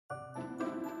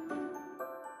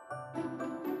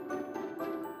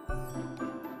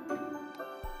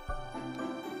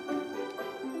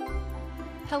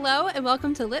Hello and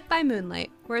welcome to Lit by Moonlight,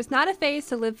 where it's not a phase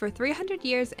to live for 300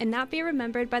 years and not be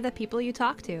remembered by the people you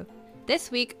talk to.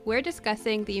 This week, we're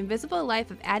discussing The Invisible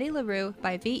Life of Addie LaRue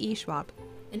by V.E. Schwab.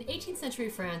 In 18th century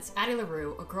France, Addie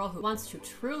LaRue, a girl who wants to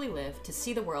truly live, to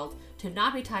see the world, to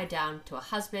not be tied down to a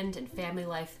husband and family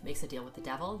life, makes a deal with the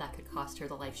devil that could cost her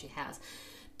the life she has.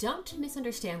 Don't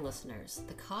misunderstand, listeners.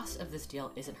 The cost of this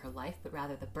deal isn't her life, but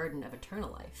rather the burden of eternal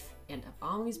life, and of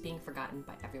always being forgotten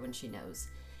by everyone she knows.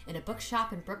 In a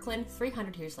bookshop in Brooklyn,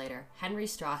 300 years later, Henry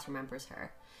Strauss remembers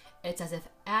her. It's as if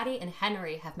Addie and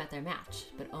Henry have met their match,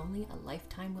 but only a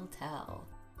lifetime will tell.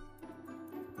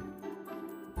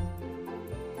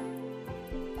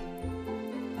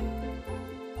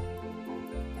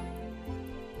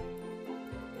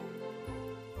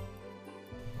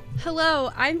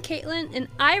 Hello, I'm Caitlin, and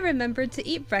I remembered to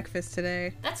eat breakfast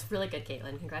today. That's really good,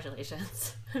 Caitlin.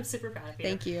 Congratulations. I'm super proud of you.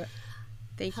 Thank you.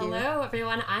 Hello,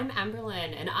 everyone. I'm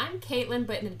Emberlyn, and I'm Caitlin,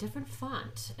 but in a different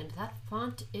font. And that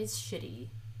font is shitty.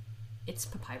 It's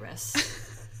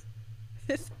papyrus.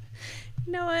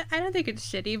 No, I don't think it's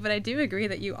shitty, but I do agree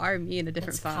that you are me in a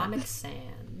different font. Comic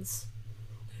Sans.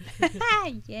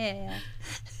 Yeah.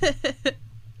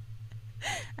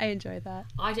 I enjoyed that.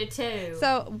 I did too.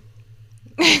 So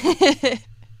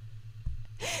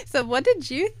what did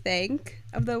you think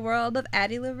of the world of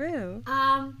Addie LaRue?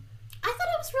 I thought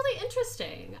it was really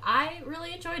interesting. I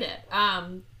really enjoyed it.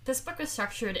 This book was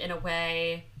structured in a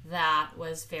way that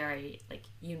was very,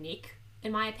 unique,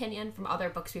 in my opinion, from other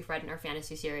books we've read in our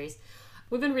fantasy series.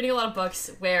 We've been reading a lot of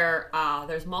books where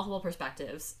there's multiple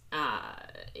perspectives,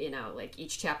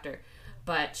 each chapter.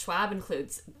 But Schwab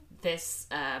includes this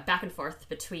back and forth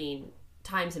between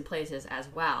times and places as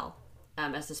well,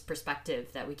 as this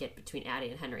perspective that we get between Addie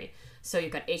and Henry. So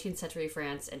you've got 18th century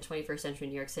France and 21st century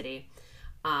New York City.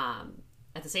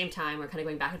 At the same time, we're kind of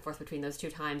going back and forth between those two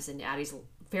times in Addie's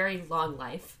very long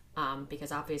life, because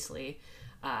obviously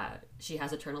she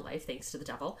has eternal life thanks to the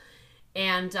devil.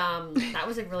 And that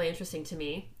was really interesting to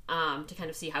me, to kind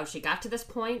of see how she got to this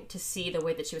point, to see the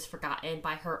way that she was forgotten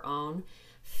by her own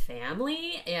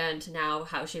family, and now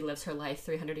how she lives her life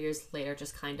 300 years later,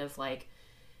 just kind of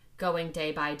going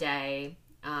day by day,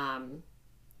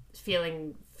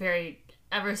 feeling very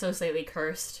ever so slightly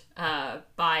cursed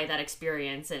by that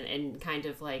experience, and kind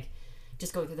of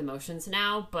just going through the motions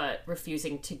now, but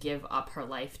refusing to give up her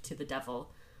life to the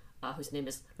devil, whose name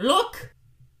is Luke.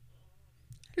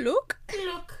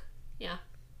 Yeah.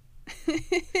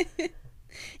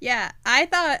 Yeah, I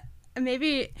thought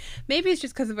maybe it's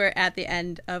just because we're at the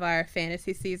end of our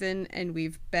fantasy season and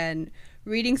we've been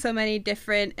reading so many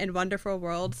different and wonderful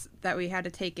worlds that we had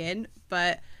to take in,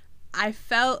 but I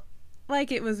felt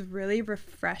like it was really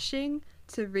refreshing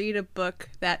to read a book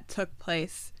that took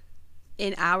place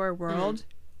in our world,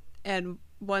 and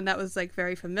one that was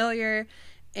very familiar,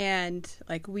 and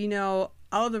we know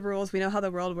all the rules, we know how the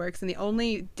world works, and the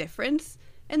only difference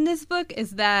in this book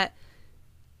is that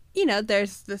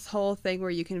there's this whole thing where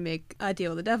you can make a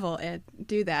deal with the devil and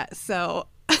do that. So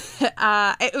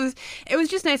it was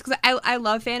just nice because I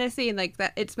love fantasy, and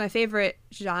that it's my favorite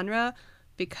genre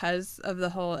because of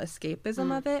the whole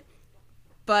escapism of it.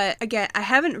 But again, I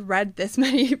haven't read this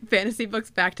many fantasy books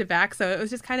back to back, so it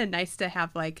was just kind of nice to have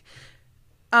I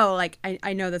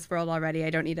know this world already.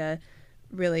 I don't need to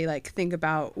really think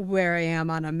about where I am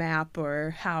on a map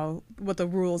or what the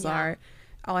rules are.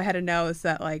 All I had to know is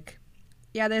that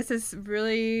there's this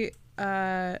really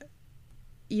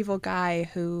evil guy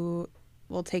who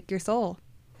will take your soul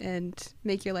and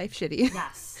make your life shitty.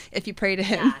 Yes. If you pray to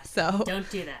him. Yeah. So don't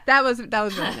do that. That was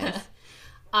really nice.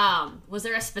 Was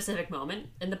there a specific moment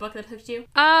in the book that hooked you?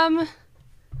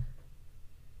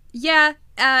 Yeah.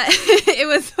 It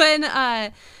was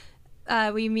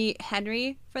when we meet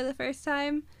Henry for the first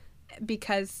time,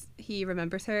 because he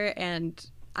remembers her, and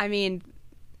I mean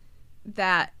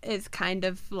that is kind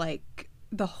of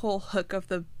the whole hook of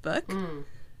the book.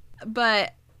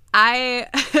 But I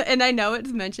know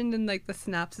it's mentioned in the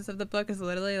synopsis of the book is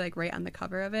literally right on the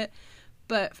cover of it.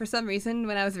 But for some reason,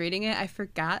 when I was reading it, I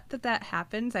forgot that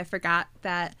happens. I forgot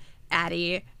that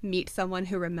Addie meets someone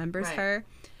who remembers her.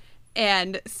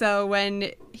 And so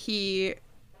when he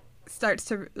starts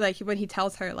to, when he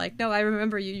tells her, no, I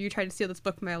remember you tried to steal this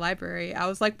book from my library, I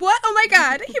was like, what? Oh my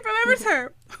God, he remembers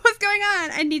her. What's going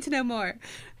on? I need to know more.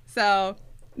 So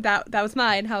that was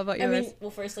mine. How about yours? I mean,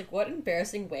 well, first, what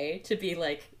embarrassing way to be,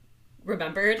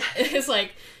 remembered is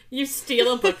you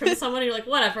steal a book from someone and you're like,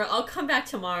 whatever, I'll come back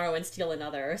tomorrow and steal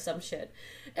another or some shit,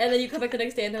 and then you come back the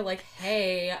next day and they're like,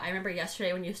 hey, I remember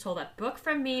yesterday when you stole that book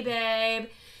from me, babe.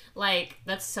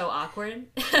 That's so awkward.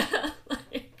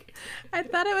 I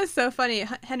thought it was so funny.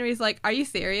 Henry's like, are you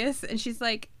serious? And she's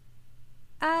like,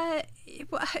 Uh,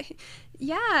 well,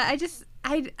 yeah,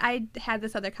 I had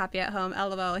this other copy at home,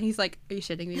 LOL, and he's like, "Are you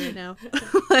shitting me right now?"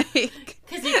 Like,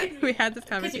 we had this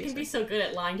conversation. Because you can be so good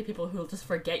at lying to people who'll just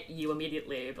forget you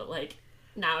immediately, but like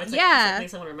now it's like suddenly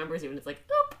someone remembers you, and it's like,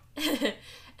 oop,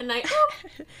 and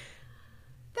oop.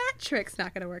 That trick's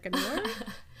not gonna work anymore.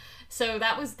 So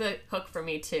that was the hook for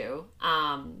me too.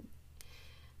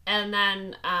 And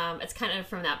then it's kind of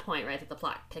from that point, right, that the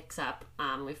plot picks up.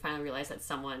 We finally realize that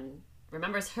someone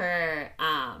remembers her,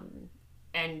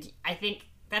 and I think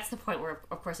that's the point where,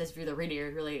 of course, as the reader,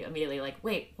 you're really immediately like,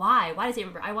 wait, why? Why does he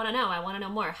remember? I want to know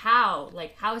more. How?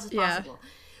 Like, how is this possible?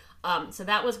 So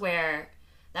that was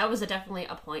definitely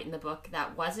a point in the book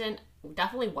that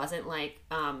definitely wasn't like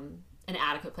an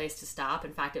adequate place to stop.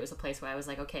 In fact, it was a place where I was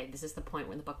like, okay, this is the point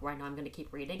in the book where I know I'm going to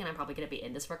keep reading, and I'm probably going to be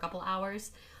in this for a couple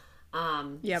hours.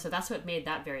 So that's what made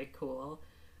that very cool.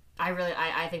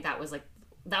 I think that was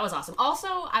awesome. Also,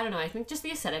 I don't know, I think just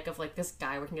the aesthetic of like this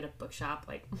guy working at a bookshop,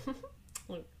 like,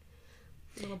 like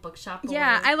little bookshop boy.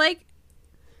 Yeah, I like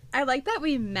that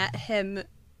we met him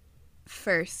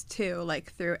first too,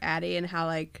 like through Addie, and how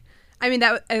like, I mean,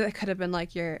 that could have been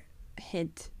like your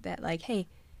hint that like, hey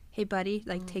buddy,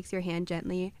 like takes your hand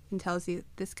gently and tells you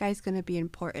this guy's gonna be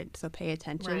important, so pay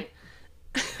attention. Right.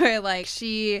 Or like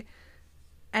she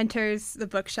enters the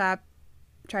bookshop,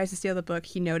 tries to steal the book,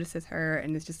 he notices her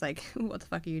and is just like, what the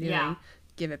fuck are you doing? Yeah.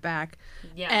 Give it back.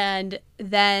 Yeah. And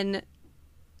then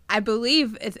I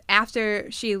believe it's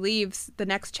after she leaves, the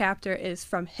next chapter is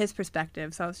from his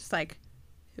perspective. So I was just like,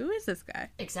 who is this guy?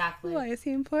 Exactly. Why is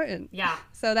he important? Yeah.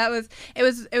 So it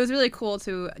was really cool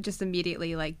to just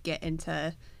immediately like get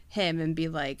into him and be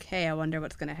like, hey, I wonder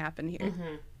what's going to happen here.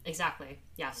 Mm-hmm. Exactly.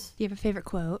 Yes. Do you have a favorite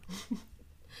quote?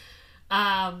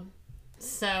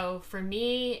 So for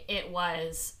me, it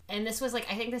was, and this was like,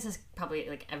 I think this is probably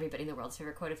like everybody in the world's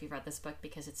favorite quote if you've read this book,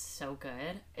 because it's so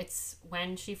good. It's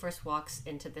when she first walks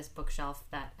into this bookshelf,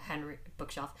 but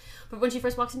when she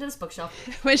first walks into this bookshelf,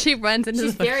 when she runs into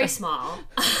she's this bookshelf. very small.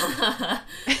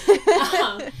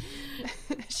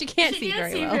 She can't see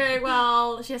very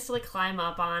well. She has to like climb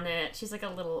up on it. She's like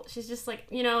she's just like,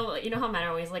 you know how men are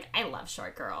always like, I love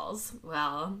short girls.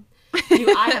 Well,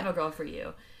 I have a girl for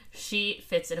you. She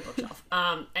fits in a bookshelf.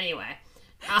 Anyway.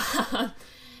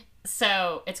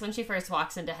 So it's when she first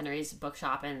walks into Henry's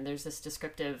bookshop, and there's this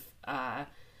descriptive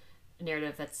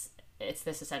narrative it's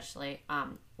this essentially.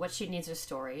 What she needs are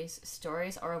stories.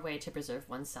 Stories are a way to preserve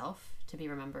oneself, to be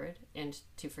remembered, and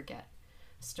to forget.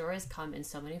 Stories come in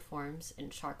so many forms, in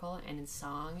charcoal and in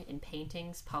song, in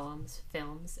paintings, poems,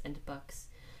 films, and books.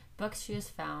 Books she has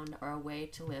found are a way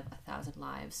to live 1,000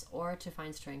 lives, or to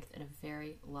find strength in a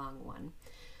very long one.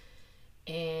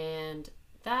 And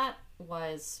that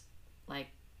was like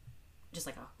just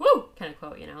like a whoo kind of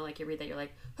quote, like you read that, you're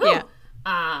like, whoo.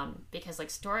 Yeah. Because like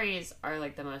stories are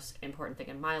like the most important thing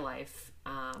in my life.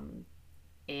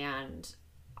 And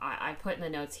I put in the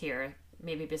notes here,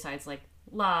 maybe besides like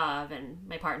love and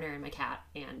my partner and my cat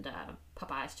and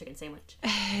Popeye's chicken sandwich.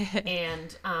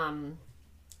 And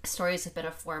stories have been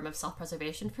a form of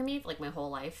self-preservation for me, like my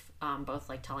whole life, both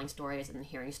like telling stories and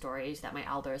hearing stories that my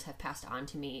elders have passed on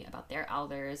to me about their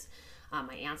elders,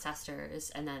 my ancestors,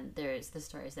 and then there's the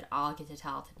stories that I'll get to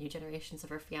tell to new generations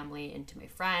of our family and to my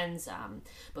friends,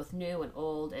 both new and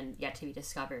old and yet to be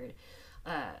discovered.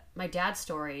 My dad's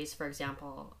stories, for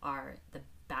example, are the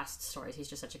best stories. He's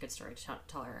just such a good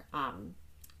storyteller,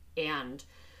 and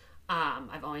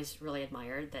I've always really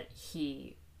admired that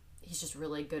he's just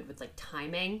really good with like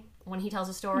timing when he tells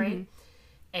a story,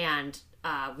 and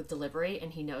with delivery,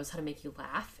 and he knows how to make you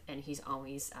laugh, and he's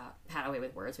always had a way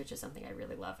with words, which is something I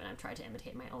really love and I've tried to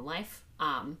imitate in my own life.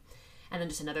 And then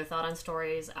just another thought on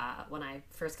stories, when I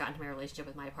first got into my relationship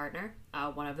with my partner,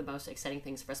 one of the most exciting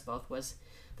things for us both was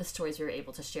the stories we were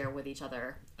able to share with each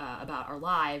other about our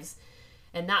lives,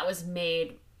 and that was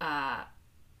made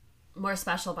more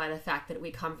special by the fact that we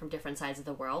come from different sides of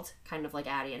the world, kind of like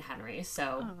Addie and Henry.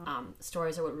 So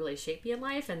stories are what really shape me in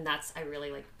life, and that's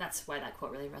why that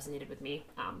quote really resonated with me.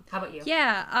 How about you?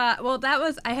 Yeah, well,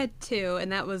 I had two,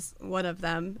 and that was one of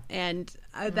them, and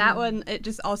that one, it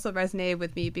just also resonated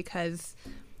with me because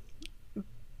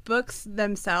books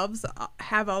themselves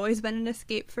have always been an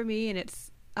escape for me, and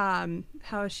it's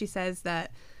how she says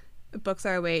that books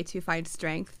are a way to find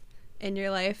strength in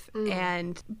your life,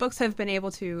 and books have been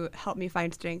able to help me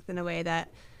find strength in a way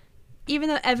that even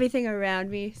though everything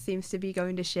around me seems to be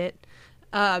going to shit,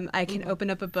 I can open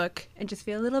up a book and just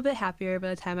feel a little bit happier by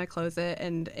the time I close it,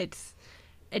 and it's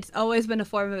always been a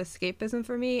form of escapism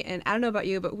for me. And I don't know about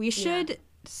you, but we should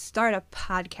start a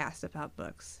podcast about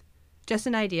books, Just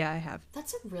an idea I have.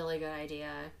 That's a really good idea.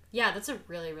 Yeah, that's a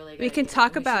really, really good We can idea.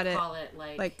 talk We about should it, call it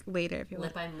like later if you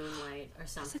Lit want. by Moonlight or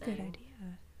something. That's a good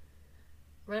idea.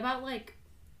 What about like,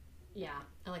 yeah,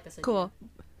 I like this idea. Cool.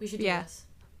 We should do this.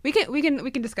 We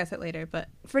can discuss it later, but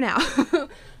for now.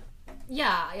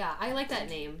 Yeah, I like that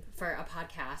name for a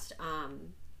podcast.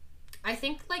 I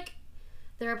think like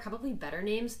there are probably better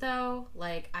names though.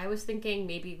 Like I was thinking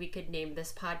maybe we could name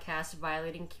this podcast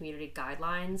 "Violating Community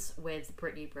Guidelines" with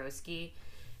Brittany Broski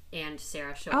and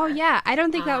Sarah Shore. Oh yeah, I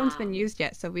don't think that one's been used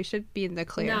yet, so we should be in the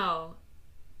clear. No.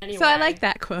 Anyway. So I like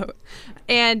that quote.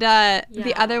 And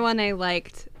the other one I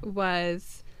liked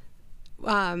was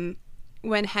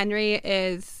when Henry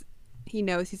he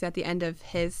knows he's at the end of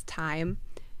his time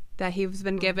that he's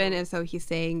been given, and so he's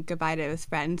saying goodbye to his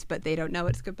friends, but they don't know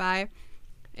it's goodbye.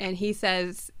 And he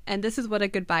says, and this is what a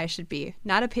goodbye should be.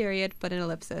 Not a period, but an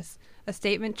ellipsis. A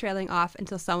statement trailing off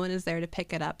until someone is there to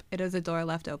pick it up. It is a door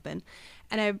left open.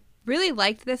 And I really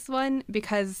liked this one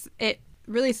because it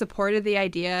really supported the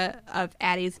idea of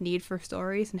Addie's need for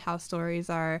stories and how stories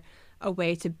are a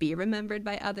way to be remembered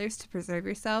by others, to preserve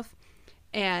yourself.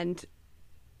 And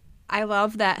I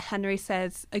love that Henry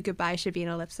says a goodbye should be an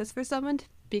ellipsis for someone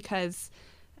because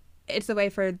it's a way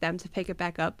for them to pick it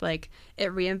back up. Like, it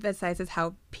reemphasizes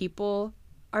how people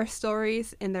are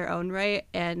stories in their own right,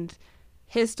 and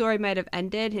his story might have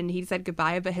ended and he said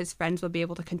goodbye, but his friends will be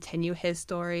able to continue his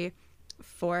story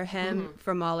for him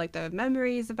from all like the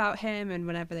memories about him and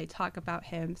whenever they talk about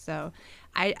him. So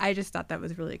I just thought that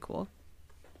was really cool.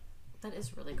 That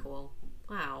is really cool.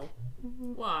 Wow.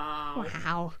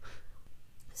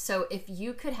 So if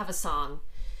you could have a song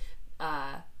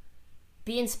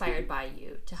be inspired by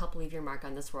you to help leave your mark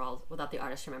on this world without the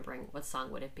artist remembering, what song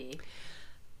would it be?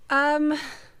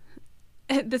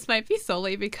 This might be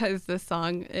solely because the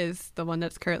song is the one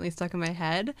that's currently stuck in my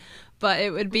head, but it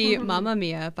would be Mamma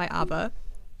Mia by ABBA.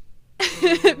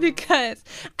 Because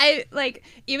I like,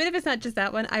 even if it's not just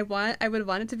that one, I would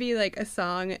want it to be like a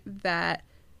song that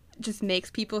just makes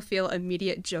people feel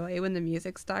immediate joy when the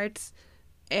music starts.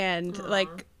 And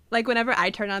like whenever I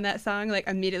turn on that song, like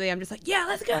immediately I'm just like, yeah,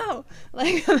 let's go.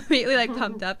 Like I'm immediately like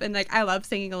pumped up, and like I love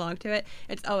singing along to it.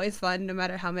 It's always fun no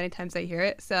matter how many times I hear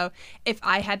it. So if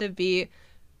I had to be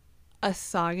a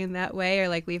song in that way, or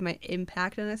like leave my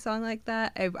impact on a song like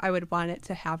that, I would want it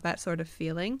to have that sort of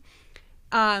feeling.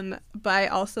 But I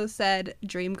also said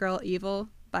Dream Girl Evil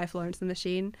by Florence and the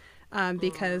Machine,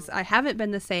 because I haven't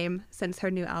been the same since her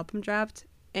new album dropped.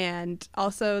 And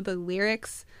also the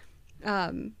lyrics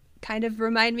kind of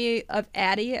remind me of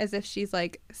Addie, as if she's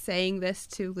like saying this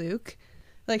to Luke.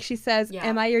 Like she says,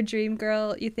 am I your dream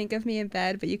girl? You think of me in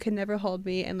bed, but you can never hold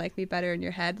me and like me better in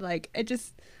your head. Like it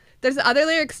just, there's other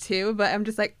lyrics too, but I'm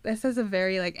just like, this is a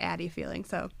very like Addie feeling.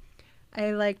 So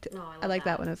I liked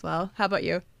that one as well. How about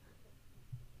you?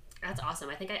 That's awesome.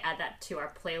 I think I add that to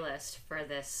our playlist for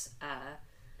this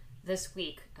this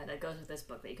week that goes with this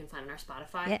book that you can find on our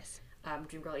Spotify. Yes.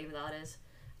 Dream Girl Evil, that is.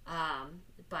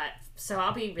 But so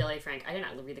I'll be really frank. I did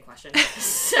not read the question,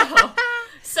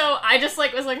 so I just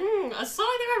like was like, a song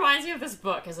that reminds me of this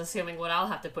book is assuming what I'll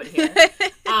have to put here.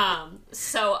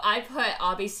 So I put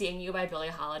 "I'll Be Seeing You" by Billie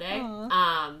Holiday.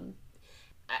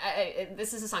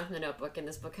 This is a song from The Notebook, and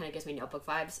this book kind of gives me Notebook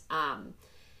vibes.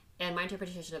 And my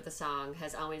interpretation of the song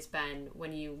has always been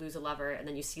when you lose a lover and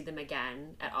then you see them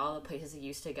again at all the places you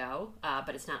used to go,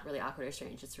 but it's not really awkward or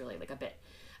strange. It's really like a bit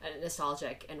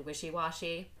nostalgic and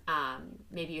wishy-washy.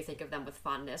 Maybe you think of them with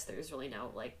fondness. There's really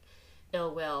no like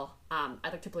ill will. I'd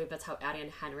like to believe that's how Addie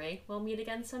and Henry will meet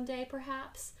again someday,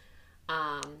 perhaps.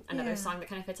 Another song that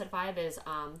kind of fits that vibe is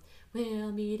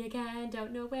 "We'll Meet Again,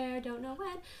 Don't Know Where, Don't Know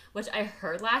When," which I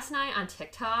heard last night on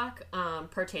TikTok,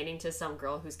 pertaining to some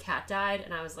girl whose cat died,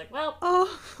 and I was like, well,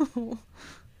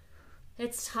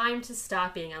 it's time to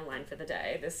stop being online for the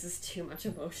day. This is too much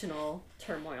emotional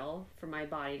turmoil for my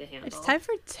body to handle. It's time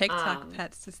for TikTok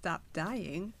pets to stop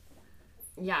dying.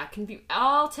 Yeah,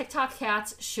 all TikTok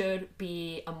cats should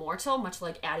be immortal, much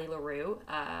like Addie LaRue.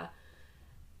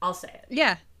 I'll say it.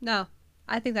 Yeah, no,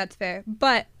 I think that's fair,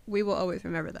 but we will always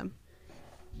remember them.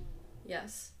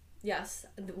 Yes,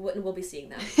 we'll be seeing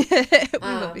them. We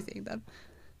will be seeing them.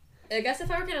 I guess if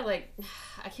I were gonna like,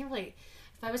 I can't really.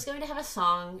 If I was going to have a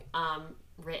song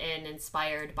written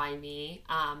inspired by me,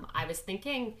 I was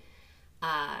thinking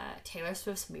Taylor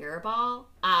Swift's Mirrorball,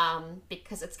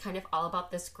 because it's kind of all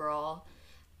about this girl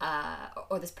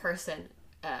or this person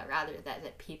rather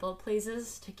that people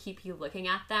pleases to keep you looking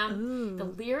at them. Ooh. The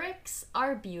lyrics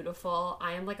are beautiful.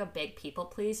 I am like a big people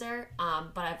pleaser,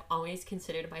 but I've always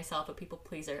considered myself a people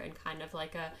pleaser in kind of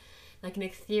like an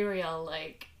ethereal,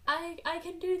 like I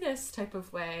can do this type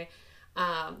of way.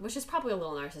 which is probably a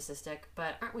little narcissistic,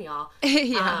 but aren't we all?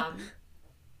 Yeah.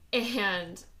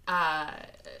 And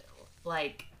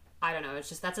like, I don't know, it's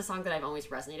just, that's a song that I've always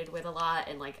resonated with a lot,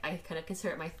 and like I kind of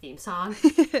consider it my theme song.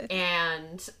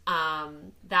 And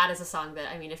that is a song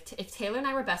that, I mean, if Taylor and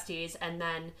I were besties and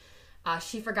then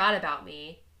she forgot about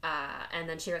me, and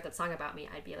then she wrote that song about me,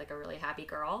 I'd be like a really happy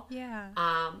girl. Yeah.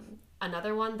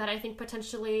 Another one that I think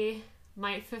potentially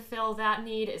might fulfill that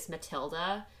need is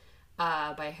Matilda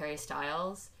by Harry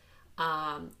Styles.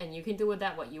 And you can do with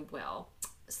that what you will.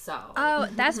 So. Oh,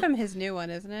 that's from his new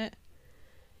one, isn't it?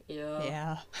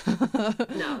 Yeah.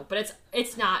 No, but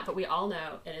it's not, but we all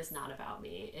know it is not about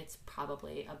me. It's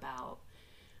probably about,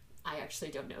 I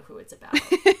actually don't know who it's about.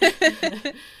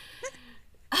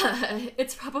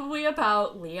 It's probably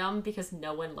about Liam, because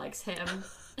no one likes him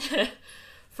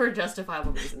for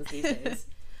justifiable reasons these days.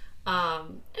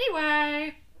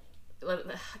 Anyway,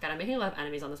 God, I'm making a lot of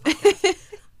enemies on this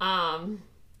podcast.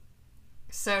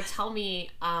 So tell me,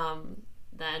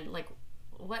 then, like,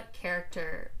 what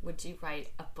character would you write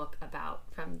a book about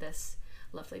from this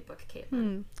lovely book,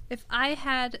 Caitlin? If I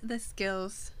had the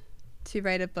skills to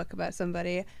write a book about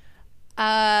somebody,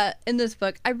 in this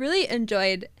book, I really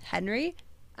enjoyed Henry.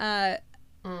 We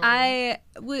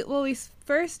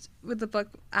first, with the book,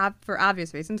 for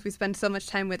obvious reasons, we spend so much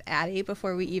time with Addie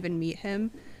before we even meet him,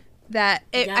 that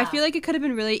I feel like it could have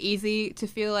been really easy to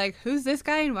feel like, who's this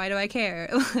guy and why do I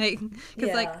care?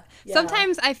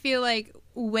 Sometimes I feel like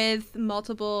with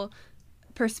multiple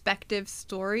perspective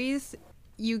stories,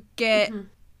 you get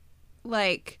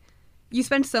like, you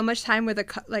spend so much time with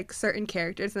like certain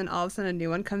characters, and then all of a sudden a new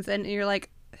one comes in and you're like,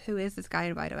 who is this guy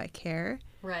and why do I care?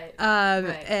 Right.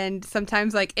 And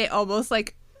sometimes like it almost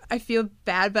like I feel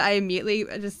bad, but I immediately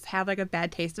just have like a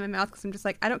bad taste in my mouth, because I'm just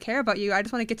like, I don't care about you. I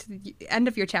just want to get to the end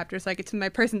of your chapter so I get to my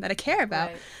person that I care about.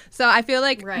 Right. So I feel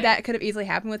like that could have easily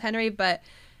happened with Henry, but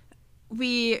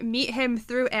we meet him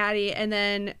through Addie, and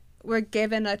then we're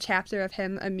given a chapter of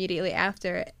him immediately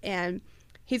after, and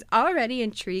he's already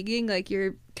intriguing. Like,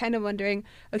 you're kind of wondering,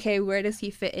 okay, where does he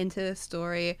fit into the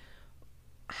story?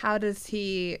 How does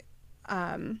he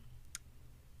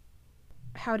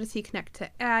connect to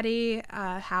Addie?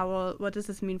 What does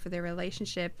this mean for their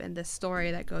relationship and this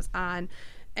story that goes on?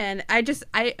 And I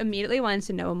immediately wanted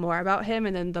to know more about him,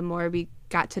 and then the more we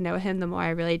got to know him, the more I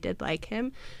really did like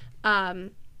him.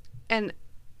 And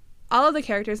all of the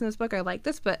characters in this book are like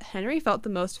this, but Henry felt the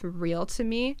most real to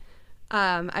me.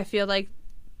 I feel like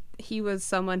he was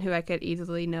someone who I could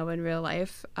easily know in real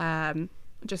life.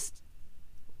 Just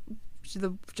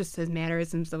his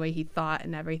mannerisms, the way he thought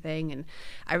and everything. And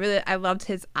I loved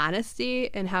his honesty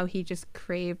and how he just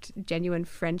craved genuine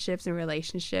friendships and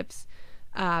relationships.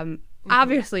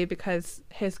 Obviously, because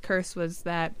his curse was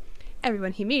that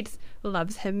everyone he meets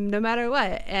loves him no matter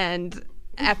what. And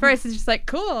at first it's just like,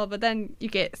 cool, but then you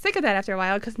get sick of that after a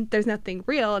while, because there's nothing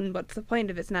real, and what's the point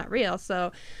if it's not real?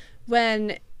 So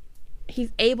when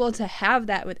he's able to have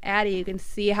that with Addie, you can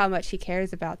see how much he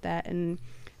cares about that. And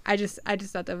I just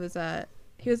thought that was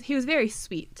he was very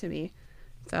sweet to me,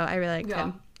 so I really liked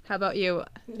him. How about you?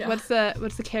 Yeah. What's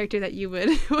the character that you would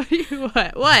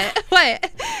what? I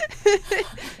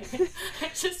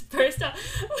just burst out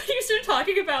when you started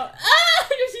talking about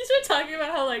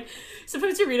how, like,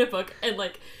 sometimes you read a book and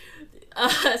like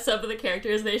some of the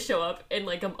characters, they show up in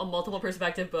like a multiple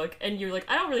perspective book, and you're like,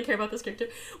 I don't really care about this character.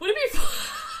 Would it be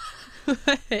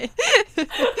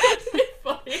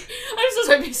funny? I'm so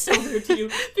sorry being so rude to you,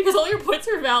 because all your points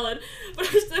are valid, but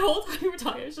the whole time you were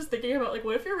talking, I was just thinking about, like,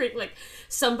 what if you're reading like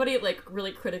somebody like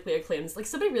really critically acclaimed, like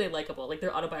somebody really likable, like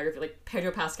their autobiography, like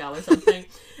Pedro Pascal or something,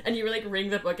 and you were like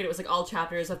reading the book and it was like all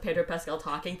chapters of Pedro Pascal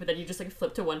talking, but then you just like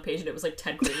flipped to one page and it was like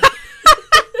 10 queens.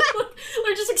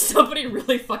 Like just like somebody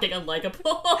really fucking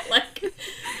unlikable.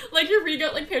 like you're reading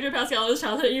out like Pedro Pascal in his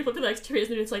childhood, and you flip to the next 2 pages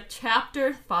and it's like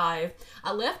chapter 5.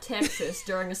 I left Texas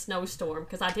during a snowstorm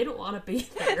because I didn't want to be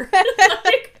there.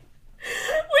 Like,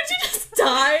 would you just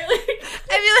die? Like,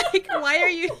 I'd be like, why are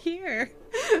you here?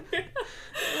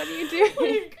 What are you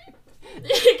doing?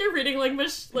 Like you're reading like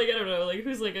I don't know, like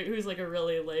who's like a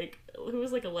really like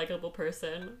who's like a likable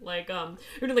person, like you're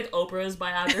reading like Oprah's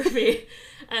biography,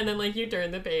 and then like you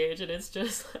turn the page and it's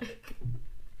just like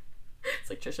it's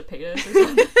like Trisha Paytas or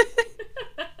something.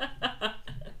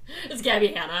 It's Gabby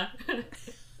Hanna.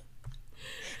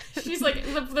 She's like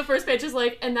the first page is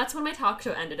like, and that's when my talk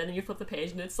show ended, and then you flip the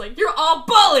page and it's like, you're all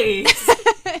bullies.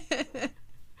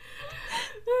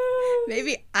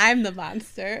 Maybe I'm the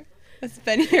monster. It's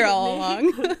been here all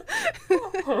along.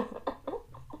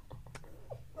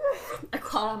 I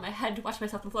fall out of my head to watch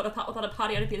myself float without a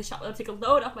potty out of be the shot without take a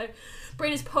load off. My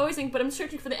brain is posing, but I'm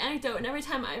searching for the antidote, and every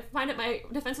time I find it, my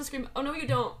defenses scream, "Oh no, you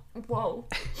don't!" Whoa.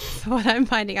 So what I'm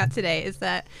finding out today is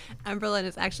that Umberlin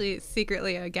is actually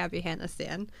secretly a Gabby Hanna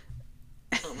stan.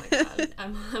 Oh my god,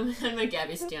 I'm a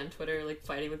Gabby stan on Twitter, like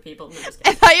fighting with people. No, just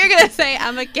I thought you were gonna say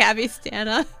I'm a Gabby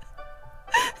stana.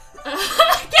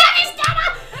 Gabby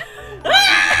stana!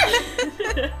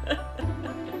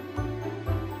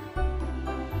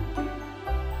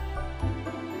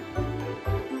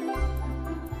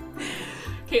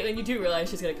 Caitlin, you do realize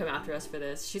she's gonna come after us for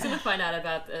this. She's gonna find out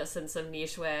about this in some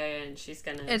niche way, and she's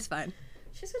gonna. It's fine.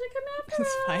 She's gonna come after us.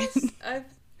 It's fine.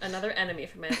 Another enemy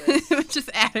for my list. Just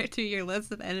add it to your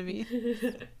list of enemies.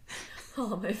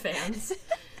 All my fans.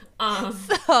 Anyway.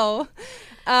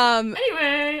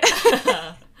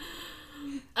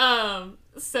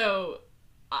 So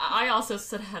I also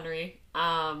said Henry.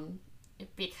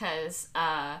 Because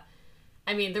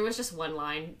I mean, there was just one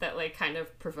line that like kind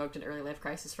of provoked an early life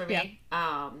crisis for me.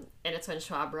 Yeah. And it's when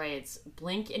Schwab writes,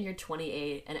 "Blink and you're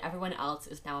 28 and everyone else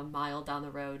is now a mile down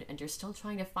the road and you're still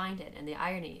trying to find it. And the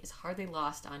irony is hardly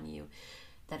lost on you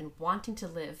that in wanting to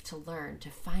live, to learn,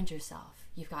 to find yourself,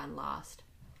 you've gotten lost."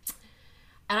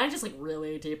 And I just like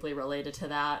really deeply related to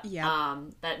that. Yeah.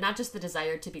 That not just the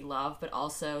desire to be loved, but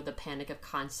also the panic of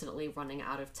constantly running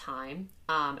out of time,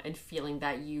 and feeling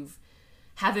that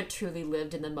haven't truly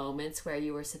lived in the moments where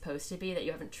you were supposed to be, that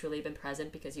you haven't truly been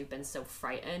present because you've been so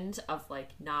frightened of like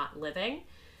not living.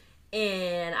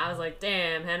 And I was like,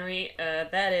 damn, Henry,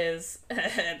 that's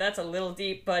a little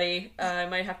deep, buddy. I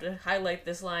might have to highlight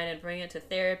this line and bring it to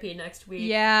therapy next week.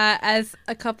 Yeah, as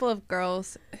a couple of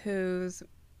girls who's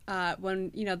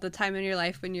when, you know, the time in your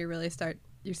life when you're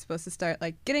supposed to start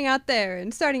like getting out there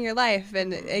and starting your life,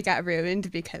 and it got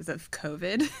ruined because of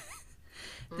COVID.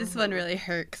 This one really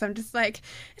hurt because I'm just like,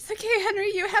 it's okay,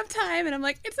 Henry, you have time. And I'm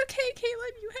like, it's okay,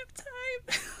 Caitlin, you have time.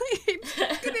 It's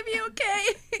gonna be okay.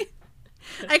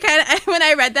 When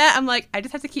I read that, I'm like, I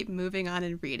just have to keep moving on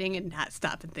and reading and not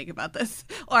stop and think about this,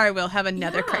 or I will have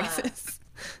another crisis.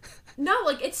 No,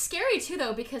 like, it's scary, too,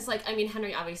 though, because, like, I mean,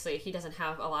 Henry, obviously, he doesn't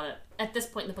have a lot of, at this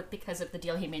point in the book, because of the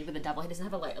deal he made with the devil, he doesn't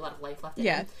have a lot of life left in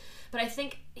him. But I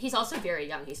think he's also very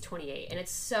young. He's 28. And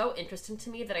it's so interesting to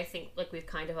me that I think, like, we've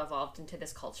kind of evolved into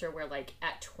this culture where, like,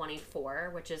 at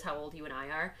 24, which is how old you and I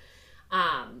are,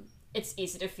 it's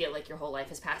easy to feel like your whole life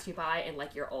has passed you by and,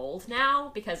 like, you're old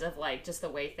now because of, like, just the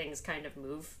way things kind of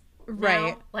move now.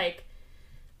 Right. Like,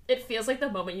 it feels like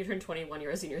the moment you turn 21,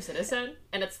 you're a senior citizen.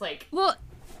 And it's like... Well...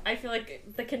 I feel like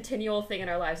the continual thing in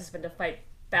our lives has been to fight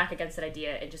back against that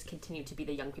idea and just continue to be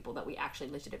the young people that we actually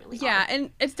legitimately are. Yeah,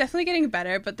 and it's definitely getting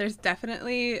better, but there's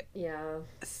definitely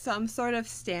some sort of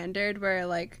standard where,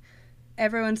 like,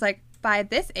 everyone's like, by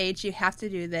this age you have to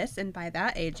do this, and by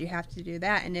that age you have to do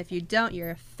that, and if you don't, you're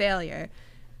a failure.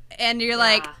 And you're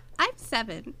like, I'm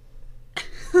 7.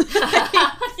 You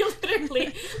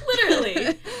literally.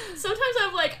 Sometimes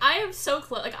I'm like, I am so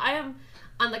close. Like, I am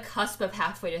on the cusp of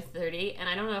halfway to 30, and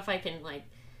I don't know if I can, like,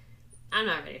 I'm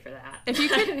not ready for that. If you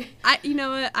could, you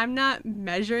know what, I'm not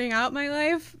measuring out my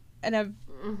life, and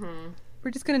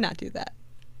we're just gonna not do that.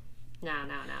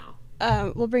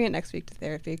 No. We'll bring it next week to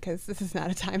therapy, because this is not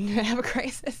a time to have a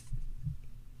crisis.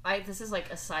 This is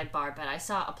like a sidebar, but I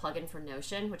saw a plugin for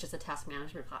Notion, which is a task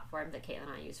management platform that Caitlin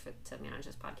and I use to manage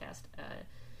this podcast.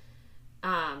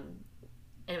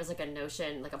 And it was like a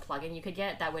Notion, like a plugin you could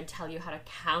get that would tell you how to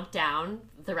count down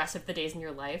the rest of the days in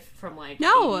your life from like 5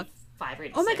 or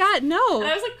 86. Oh my god, no. And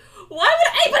I was like, why would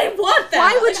anybody want that?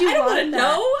 Why would you I don't want want to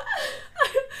know.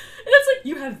 And it's like,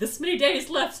 you have this many days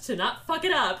left to not fuck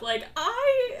it up. Like,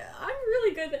 I'm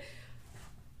really good.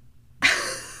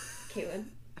 Caitlin.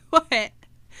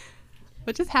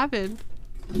 What just happened?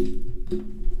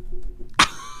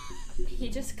 He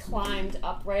just climbed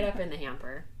right up in the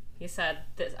hamper. He said,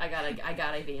 I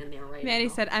gotta be in there right now. Maddie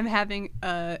said, I'm having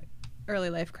a early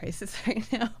life crisis right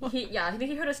now. I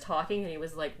think he heard us talking, and he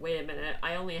was like, wait a minute,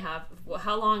 I only have,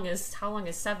 how long is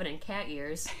 7 in cat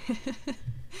years?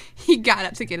 He got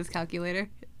up to get his calculator.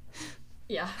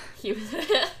 Yeah, he was.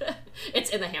 It's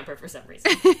in the hamper for some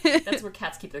reason. That's where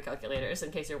cats keep their calculators, in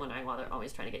case you're wondering why they're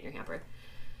always trying to get in your hamper.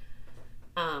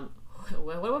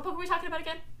 What book were we talking about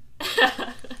again?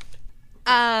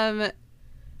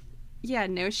 Yeah,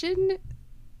 Notion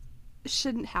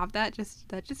shouldn't have that.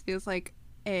 That just feels like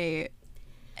it's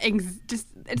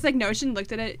like Notion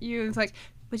looked at you and was like,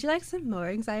 would you like some more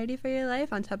anxiety for your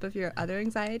life on top of your other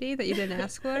anxiety that you didn't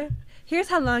ask for? Here's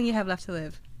how long you have left to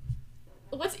live.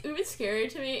 what's even scary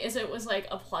to me is it was like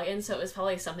a plugin, so it was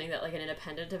probably something that like an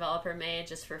independent developer made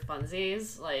just for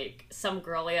funsies, like some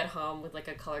girly at home with like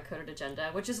a color-coded agenda,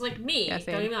 which is like me. Don't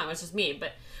get me wrong, it's just me,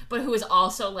 but who is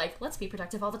also like, let's be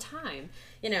productive all the time,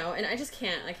 you know. And I just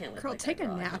can't. I can't live Girl, like take that.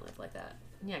 a nap. I can't live like that.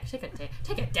 Yeah, take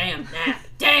a damn nap.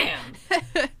 Damn.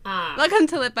 Welcome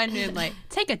to Lit by Moonlight.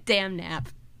 Take a damn nap.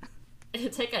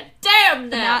 Take a damn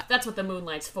nap. That's what the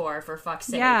moonlight's for fuck's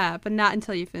sake. Yeah, but not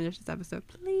until you finish this episode,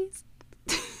 please.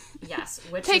 Yes,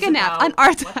 which take is a nap about on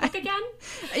our time. What book again?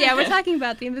 Yeah, we're talking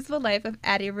about The Invisible Life of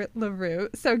Addie LaRue.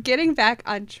 So getting back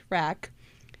on track,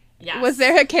 yes. Was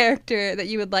there a character that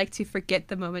you would like to forget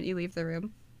the moment you leave the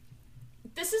room?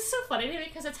 This is so funny to me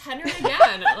because it's Henry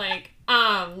again. I'd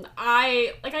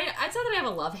say that I have a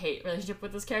love-hate relationship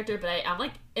with this character, but I'm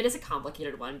like, it is a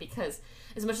complicated one because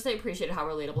as much as I appreciated how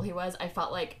relatable he was, I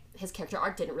felt like his character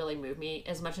arc didn't really move me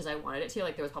as much as I wanted it to.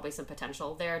 Like, there was probably some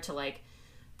potential there to like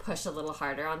push a little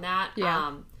harder on that.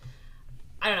 Yeah.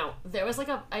 I don't know. There was like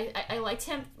I liked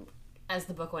him as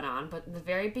the book went on, but in the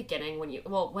very beginning when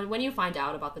you find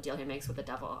out about the deal he makes with the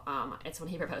devil, it's when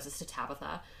he proposes to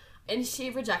Tabitha. And she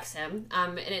rejects him,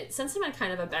 and it sends him on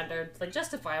kind of a bender, like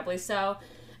justifiably so.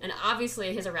 And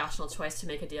obviously his irrational choice to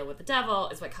make a deal with the devil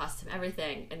is what cost him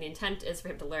everything. And the intent is for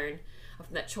him to learn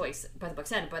from that choice by the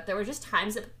book's end. But there were just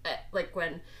times that, like,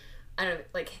 when, I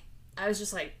was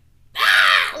just like,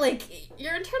 ah! Like,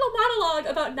 your internal monologue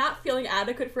about not feeling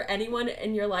adequate for anyone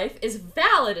in your life is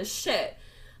valid as shit.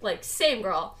 Like, same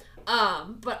girl.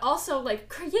 But also,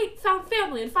 like, found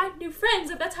family and find new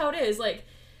friends if that's how it is. Like,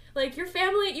 your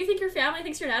family, you think your family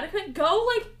thinks you're inadequate? Go,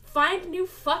 like, find new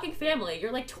fucking family.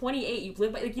 You're, like, 28. You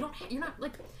live by, like, you're not,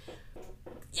 like,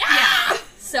 yeah!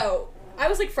 So, I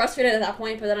was, like, frustrated at that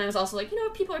point, but then I was also like, you know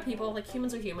what, people are people. Like,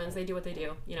 humans are humans. They do what they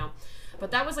do, you know?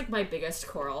 But that was, like, my biggest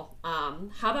quarrel.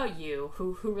 How about you?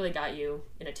 Who really got you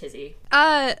in a tizzy?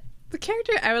 The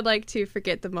character I would like to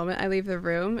forget the moment I leave the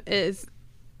room is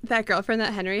that girlfriend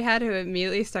that Henry had who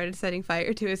immediately started setting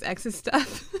fire to his ex's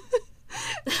stuff.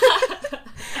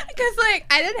 Because, like,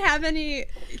 I didn't have any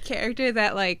character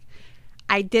that, like,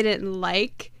 I didn't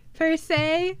like, per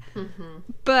se. Mm-hmm.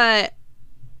 But,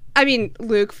 I mean,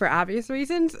 Luke for obvious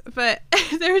reasons. But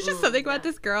there was just something about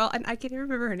this girl, and I can't even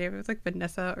remember her name. It was, like,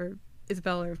 Vanessa or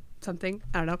Isabel or something.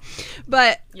 I don't know.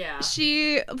 But yeah.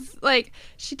 She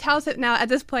tells him, now, at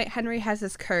this point, Henry has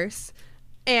this curse.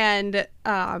 And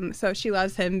so she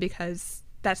loves him because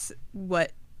that's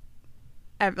what,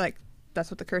 that's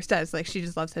what the curse does. Like, she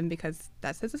just loves him because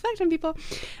that's his affection, people.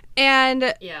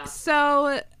 And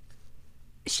so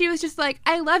she was just like,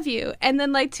 I love you. And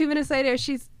then, like, 2 minutes later,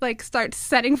 she's, like, starts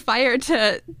setting fire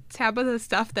to Tabitha's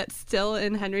stuff that's still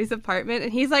in Henry's apartment.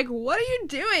 And he's like, what are you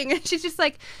doing? And she's just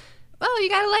like, well, you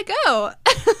gotta let go.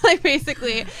 Like,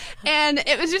 basically. And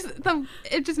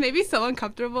it just made me so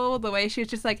uncomfortable the way she was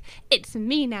just like, it's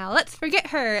me now. Let's forget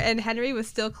her. And Henry was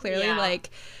still clearly, like,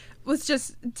 was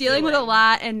just dealing with a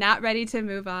lot and not ready to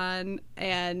move on.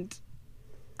 And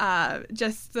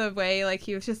just the way, like,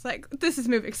 he was just like, this is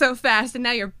moving so fast and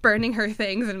now you're burning her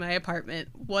things in my apartment.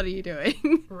 What are you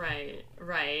doing? Right.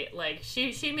 Like,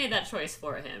 she made that choice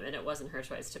for him and it wasn't her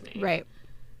choice to make. Right.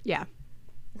 Yeah.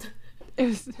 It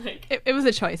was like, it was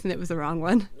a choice and it was the wrong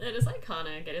one. It is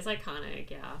iconic.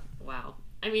 Yeah. Wow.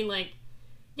 I mean, like,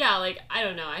 yeah, like, I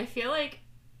don't know. I feel like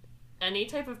any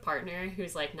type of partner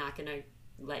who's, like, not gonna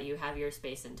let you have your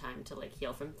space and time to, like,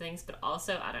 heal from things, but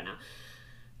also, I don't know.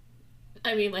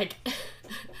 I mean, like,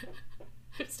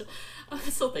 I'm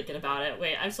still thinking about it.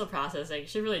 Wait, I'm still processing.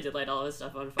 She really did light all this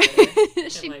stuff on fire.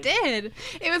 She did.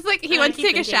 It was like he went to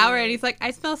take a shower and he's like,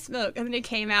 I smell smoke, and then he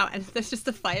came out and there's just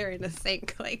a fire in the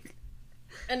sink, like.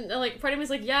 And, like, part of me is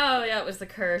like, yeah, it was the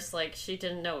curse. Like, she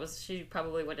didn't know it was. She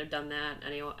probably wouldn't have done that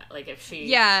anyway. Like, if she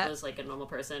was, like, a normal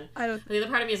person. But the other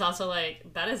part of me is also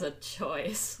like, that is a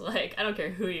choice. Like, I don't care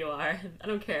who you are. I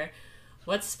don't care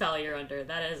what spell you're under.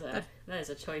 That is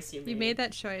a choice you made. You made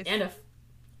that choice.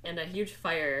 And a huge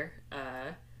fire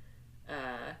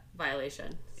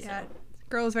violation. Yeah,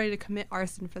 girl was ready to commit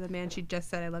arson for the man she just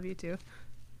said I love you to.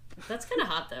 That's kind of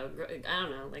hot, though. I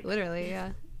don't know, like, literally,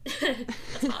 yeah.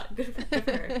 That's hot. Good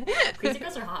for her. Crazy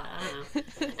girls are hot. I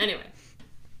don't know. Anyway,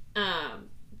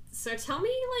 so tell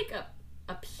me, like,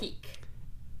 a peak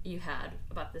you had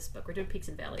about this book. We're doing peaks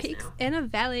and valleys Peaks now. in a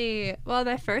valley. Well,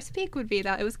 my first peak would be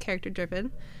that it was character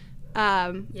driven.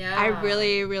 I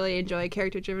really, really enjoy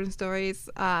character driven stories.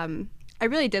 I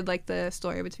really did like the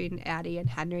story between Addie and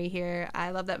Henry here.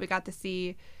 I love that we got to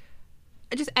see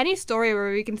just any story where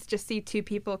we can just see two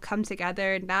people come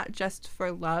together, not just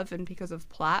for love and because of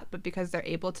plot, but because they're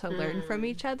able to learn from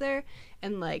each other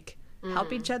and, like,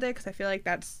 help each other, because I feel like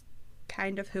that's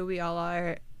kind of who we all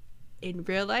are in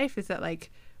real life is that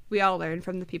like we all learn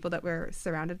from the people that we're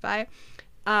surrounded by.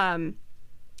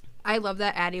 I love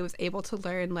that Addie was able to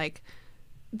learn like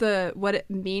what it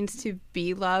means to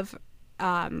be love,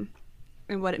 and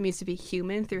what it means to be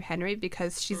human through Henry,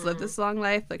 because she's lived this long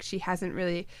life. Like she's had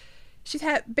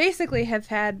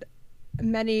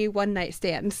many one night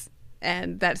stands,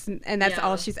 and that's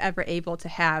all she's ever able to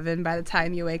have. And by the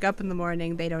time you wake up in the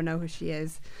morning, they don't know who she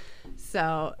is.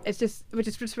 So which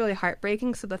is just really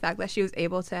heartbreaking. So the fact that she was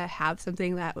able to have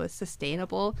something that was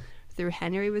sustainable through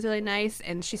Henry was really nice.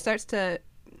 And she starts to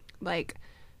like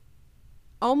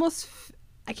almost,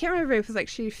 I can't remember if it was like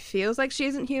she feels like she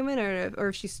isn't human or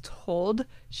if she's told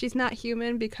she's not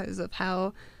human because of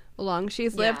how long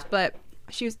she's lived, but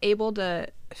she was able to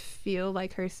feel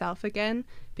like herself again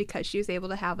because she was able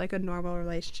to have like a normal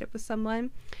relationship with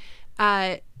someone.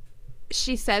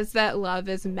 She says that love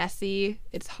is messy,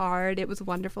 it's hard, it was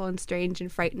wonderful and strange and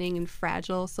frightening and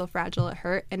fragile, so fragile it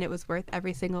hurt, and it was worth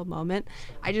every single moment.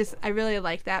 I really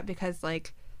like that because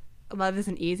like love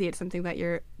isn't easy. It's something that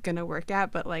you're gonna work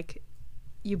at, but like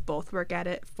you both work at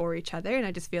it for each other. And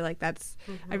I just feel like that's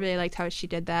I really liked how she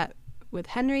did that with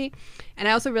Henry. And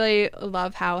I also really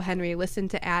love how Henry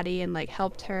listened to Addie and like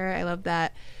helped her. I love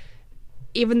that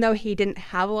even though he didn't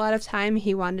have a lot of time,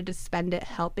 he wanted to spend it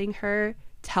helping her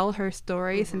tell her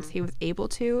story since he was able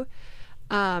to.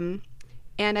 And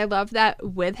I love that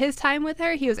with his time with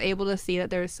her, he was able to see that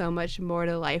there was so much more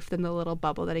to life than the little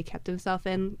bubble that he kept himself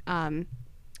in.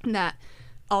 That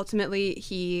ultimately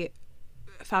he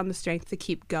found the strength to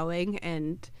keep going,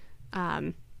 and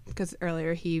because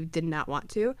earlier he did not want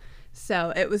to.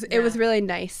 So it was really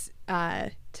nice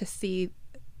to see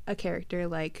a character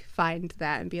like find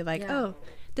that and be like, oh,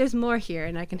 there's more here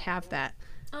and I can have that.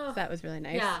 So that was really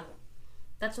nice. Yeah,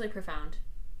 that's really profound.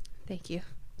 Thank you.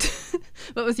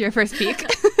 What was your first peek?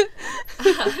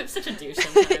 I'm such a douche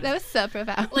sometimes. That was so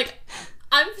profound. Like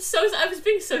I was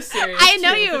being so serious. I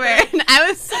know you were. I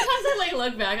was. Sometimes I like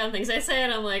look back on things I say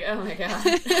and I'm like, oh my god.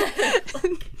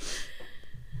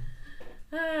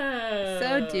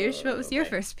 So douche. What was your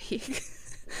first peek?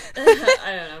 I don't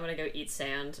know. I'm gonna go eat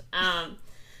sand.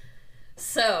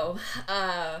 So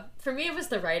for me, it was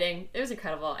the writing. It was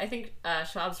incredible. I think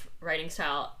Schwab's writing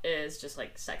style is just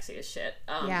like sexy as shit.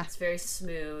 It's very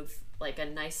smooth, like a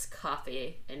nice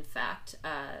coffee. In fact,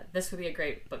 this would be a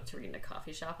great book to read in a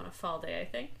coffee shop on a fall day, I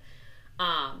think.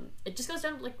 It just goes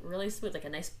down like really smooth, like a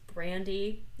nice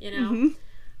brandy, you know.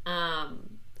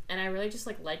 And I really just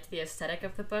like liked the aesthetic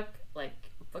of the book,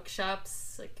 like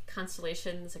bookshops, like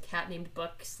constellations, a cat named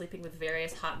Book, sleeping with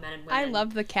various hot men and women. I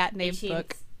love the cat named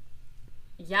Book.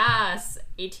 Yes,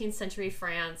 18th century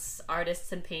France,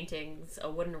 artists and paintings,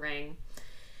 a wooden ring.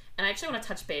 And I actually want to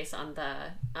touch base on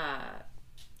the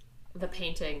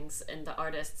paintings and the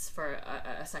artists for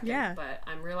a second, but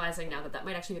I'm realizing now that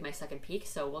might actually be my second peek,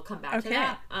 so we'll come back to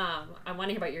that. I want to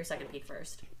hear about your second peek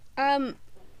first.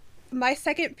 My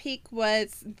second peek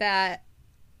was that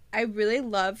I really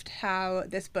loved how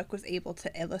this book was able to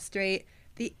illustrate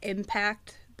the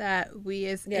impact that we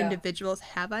as individuals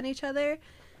have on each other.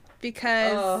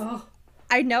 Because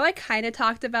I know I kind of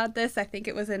talked about this. I think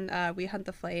it was in We Hunt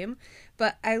the Flame.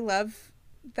 But I love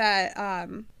that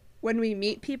when we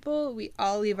meet people, we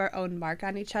all leave our own mark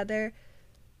on each other.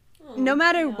 No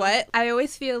matter what, I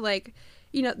always feel like,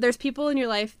 you know, there's people in your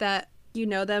life that you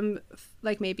know them,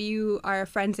 like maybe you are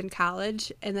friends in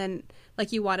college and then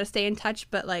like you want to stay in touch,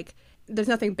 but like there's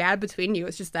nothing bad between you.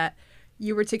 It's just that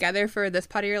you were together for this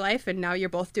part of your life and now you're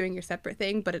both doing your separate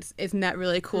thing. But isn't that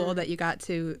really cool that you got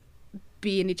to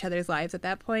be in each other's lives at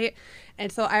that point? And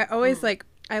so I always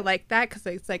I like that because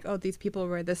it's like, oh, these people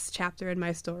were this chapter in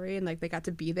my story and like they got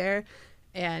to be there,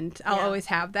 and I'll always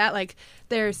have that. Like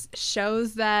there's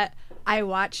shows that I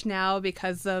watch now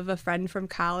because of a friend from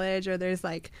college, or there's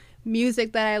like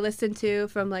music that I listen to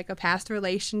from like a past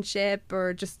relationship,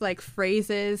 or just like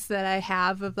phrases that I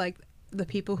have of like the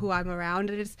people who I'm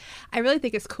around. And I really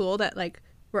think it's cool that like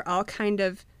we're all kind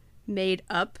of made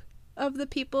up of the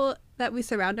people that we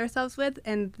surround ourselves with,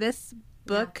 and this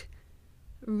book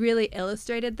really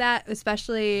illustrated that,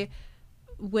 especially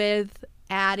with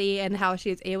Addie and how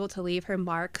she's able to leave her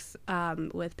marks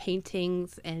with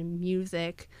paintings and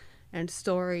music and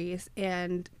stories,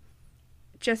 and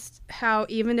just how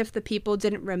even if the people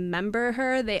didn't remember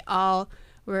her, they all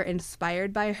were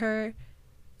inspired by her.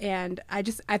 And I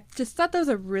just thought that was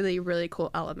a really, really cool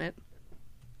element.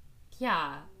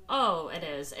 Yeah. Oh, it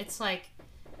is. It's like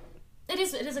it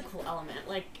is a cool element.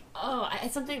 Like,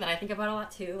 it's something that I think about a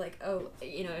lot too. Like,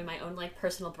 you know, in my own like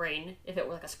personal brain, if it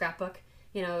were like a scrapbook,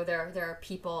 you know, there are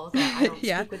people that I don't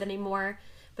speak with anymore,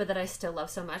 but that I still love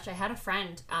so much. I had a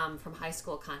friend from high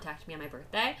school contact me on my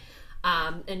birthday,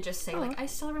 and just say like, I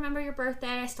still remember your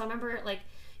birthday, I still remember like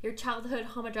your childhood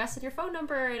home address and your phone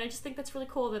number, and I just think that's really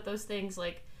cool that those things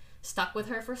like stuck with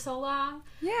her for so long.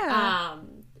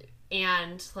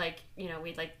 And like, you know,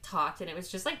 we like talked, and it was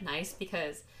just like nice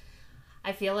because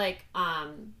I feel like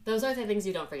those are the things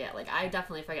you don't forget. Like, I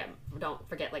definitely don't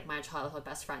forget like my childhood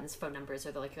best friends' phone numbers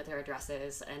or like their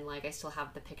addresses, and like I still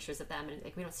have the pictures of them, and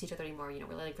like we don't see each other anymore. You know,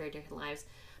 we're like very different lives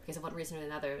because of one reason or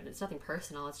another, and it's nothing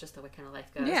personal. It's just the way kind of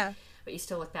life goes. Yeah. But you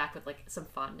still look back with like some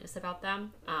fondness about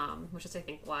them, which is I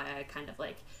think why I kind of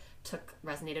like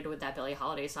resonated with that Billie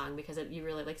Holiday song, because you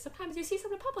really like sometimes you see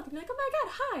someone in public and you're like, oh my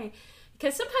god, hi.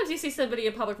 Because sometimes you see somebody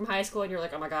in public from high school and you're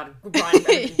like, oh my god, run.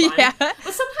 Yeah. But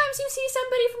sometimes you see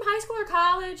somebody from high school or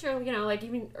college, or you know, like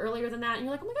even earlier than that, and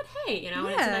you're like, oh my god, hey, you know,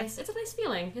 and it's a nice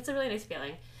feeling. It's a really nice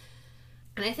feeling.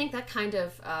 And I think that kind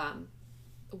of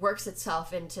works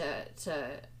itself into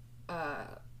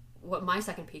what my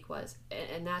second peak was,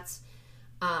 and that's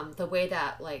the way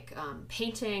that like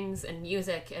paintings and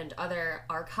music and other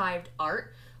archived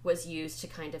art was used to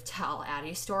kind of tell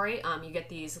Addie's story. You get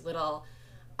these little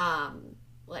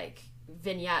like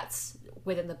vignettes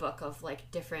within the book of like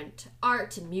different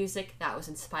art and music that was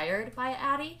inspired by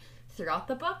Addie throughout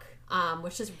the book,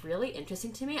 which is really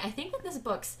interesting to me. I think that this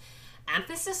book's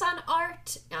emphasis on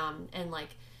art and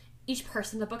like each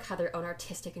person in the book had their own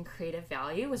artistic and creative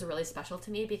value was really special to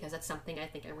me, because that's something I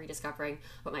think I'm rediscovering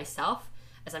with myself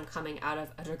as I'm coming out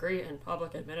of a degree in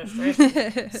public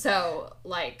administration. So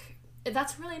like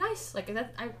that's really nice. Like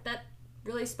that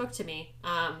really spoke to me.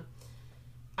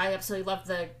 I absolutely love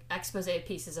the expose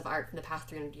pieces of art from the past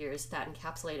 300 years that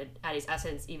encapsulated Addie's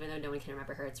essence, even though no one can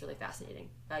remember her. It's really fascinating.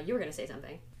 You were going to say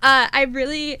something. I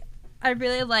really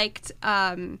liked,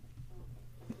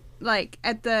 like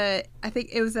I think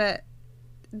it was at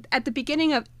the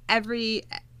beginning of every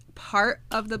part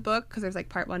of the book, because there's like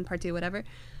part 1, part 2, whatever.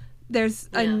 There's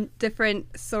a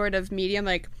different sort of medium.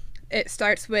 Like it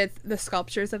starts with the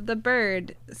sculptures of the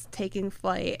bird taking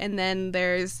flight, and then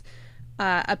there's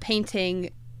a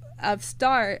painting of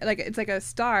star, like it's like a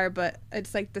star, but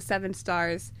it's like the 7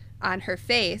 stars on her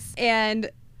face,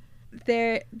 and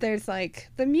there's like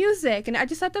the music, and I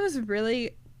just thought that was a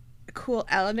really cool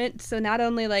element. So not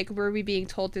only like were we being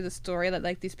told through the story that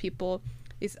like these people,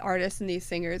 these artists and these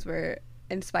singers were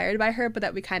inspired by her, but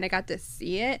that we kind of got to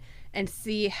see it and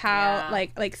see how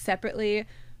like separately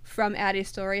from Addie's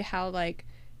story, how like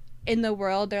in the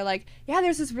world they're like, yeah,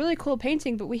 there's this really cool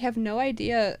painting, but we have no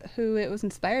idea who it was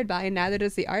inspired by, and neither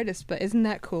does the artist, but isn't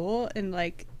that cool? And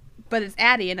like, but it's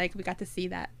Addie, and like we got to see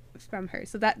that from her,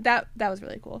 so that was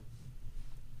really cool.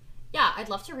 Yeah, I'd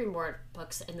love to read more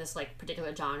books in this like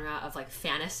particular genre of like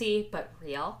fantasy but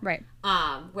real, right?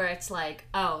 Where it's like,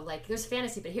 oh, like there's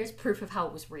fantasy, but here's proof of how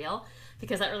it was real,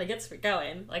 because that really gets me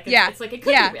going. Like it's like it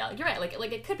could be real. You're right,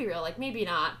 like it could be real, like maybe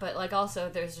not, but like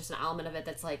also there's just an element of it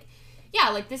that's like, yeah,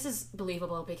 like this is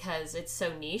believable because it's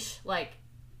so niche, like,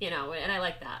 you know, and I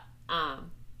like that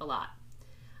a lot.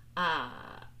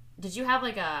 Did you have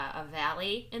like a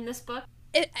valley in this book?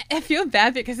 I feel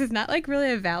bad because it's not like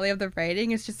really a valley of the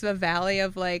writing. It's just a valley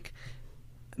of like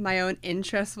my own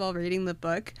interest while reading the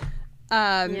book.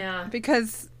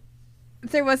 Because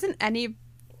there wasn't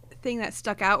anything that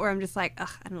stuck out where I'm just like, ugh,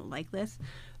 I don't like this.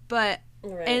 But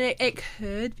right. And it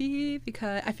could be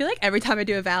because I feel like every time I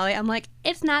do a valley, I'm like,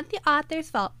 it's not the author's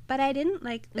fault, but I didn't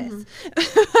like this.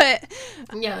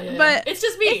 Mm-hmm. But it's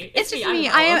just me. It's just me.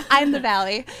 I'm the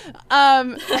valley.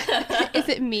 Is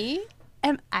it me?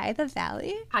 Am I the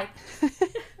valley?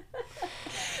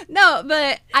 No,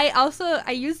 but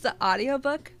I used the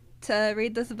audiobook to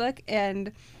read this book,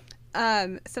 and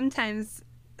sometimes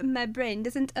my brain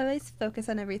doesn't always focus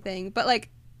on everything, but like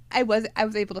I was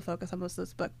able to focus on most of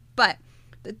this book. But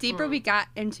the deeper we got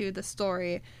into the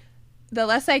story, the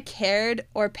less I cared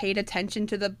or paid attention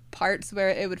to the parts where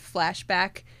it would flash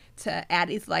back to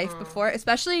Addie's life before,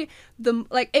 especially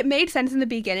it made sense in the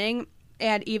beginning,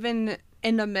 and even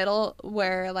in the middle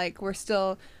where like we're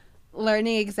still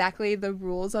learning exactly the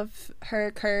rules of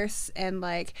her curse and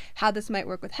like how this might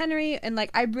work with Henry, and like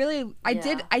I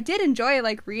did enjoy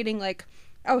like reading like,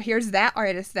 oh, here's that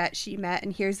artist that she met,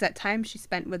 and here's that time she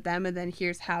spent with them, and then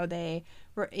here's how she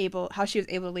was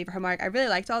able to leave her mark. I really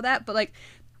liked all that, but like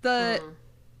the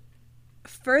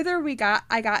further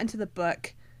I got into the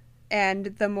book, and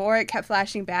the more it kept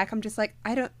flashing back, I'm just like,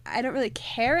 I don't really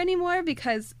care anymore,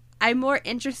 because I'm more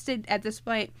interested at this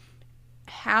point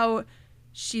how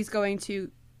she's going to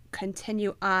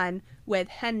continue on with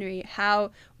Henry.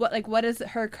 What does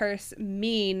her curse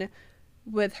mean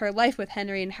with her life with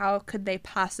Henry, and how could they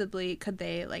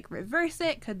like reverse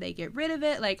it? Could they get rid of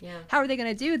it? Like, how are they going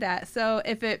to do that? So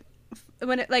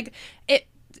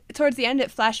towards the end, it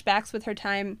flashbacks with her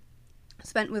time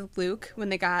spent with Luke when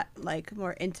they got like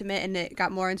more intimate, and it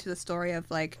got more into the story of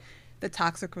like the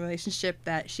toxic relationship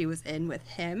that she was in with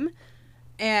him.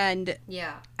 And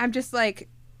Yeah. I'm just like,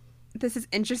 this is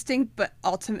interesting, but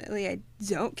ultimately I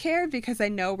don't care, because I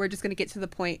know we're just going to get to the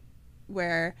point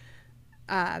where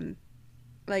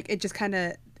like it's just kind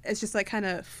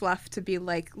of fluff to be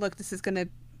like, look, this is going to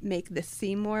make this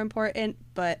seem more important,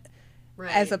 but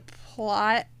as a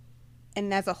plot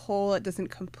and as a whole, it doesn't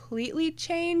completely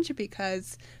change,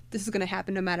 because this is going to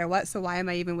happen no matter what. So why am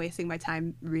I even wasting my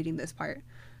time reading this part?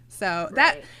 So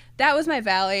that was my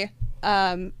valley.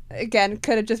 Again,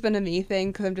 could have just been a me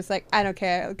thing, because I'm just like, I don't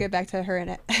care. I'll get back to her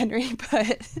and Henry.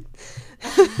 But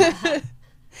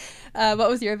what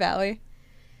was your valley?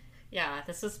 Yeah,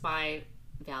 this is my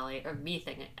valley, or me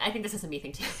thing. I think this is a me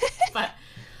thing too. But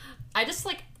I just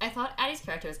like, I thought Addie's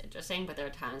character was interesting, but there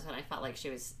were times when I felt like she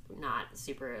was not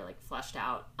super like fleshed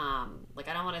out. Like,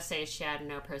 I don't want to say she had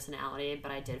no personality,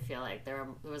 but I did feel like there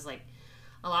was like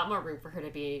a lot more room for her to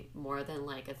be more than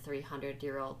like a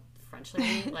 300-year-old French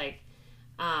lady. Like,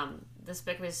 this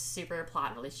book was super plot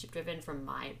and relationship driven from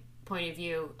my point of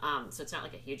view, so it's not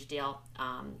like a huge deal.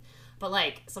 But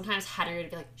like sometimes Henry would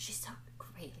be like, she's so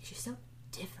great, like she's so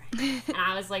different, and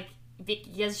I was like,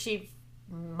 because she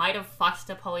might have fucked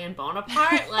Napoleon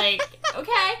Bonaparte, like,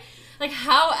 okay, like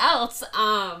how else?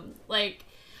 Like,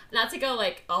 not to go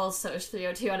like all socially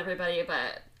OT on everybody,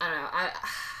 but I don't know, I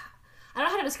don't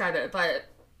know how to describe it, but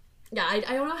yeah, I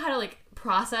don't know how to like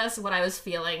process what I was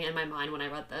feeling in my mind when I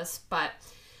read this, but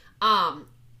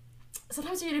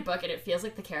sometimes you read a book and it feels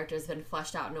like the character has been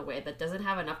fleshed out in a way that doesn't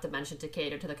have enough dimension to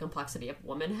cater to the complexity of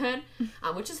womanhood,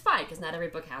 which is fine, because not every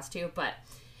book has to, but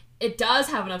it does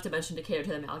have enough dimension to cater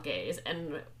to the male gaze.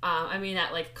 And I mean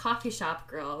that like coffee shop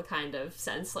girl kind of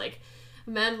sense, like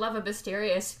men love a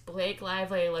mysterious Blake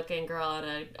Lively looking girl in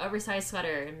an oversized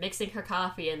sweater mixing her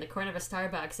coffee in the corner of a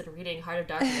Starbucks and reading Heart of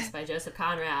Darkness by Joseph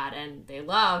Conrad, and they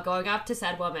love going up to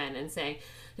said woman and saying,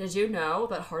 did you know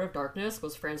that Heart of Darkness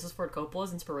was Francis Ford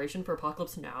Coppola's inspiration for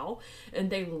Apocalypse Now? And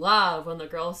they love when the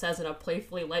girl says in a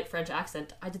playfully light French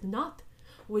accent, I did not.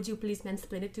 Would you please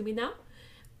mansplain it to me now?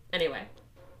 Anyway.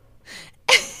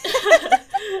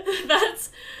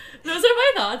 Those are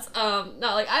my thoughts.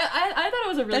 No, like I thought it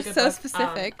was a really good book. That's so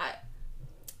specific.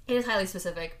 It is highly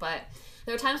specific, but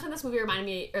there were times when this book reminded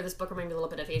me a little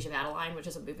bit of Age of Adeline, which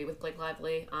is a movie with Blake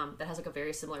Lively, that has like a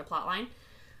very similar plot line.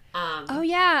 Oh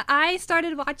yeah, I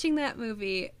started watching that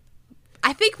movie,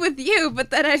 I think with you, but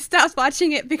then I stopped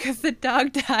watching it because the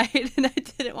dog died and I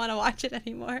didn't want to watch it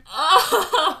anymore.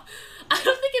 Oh, I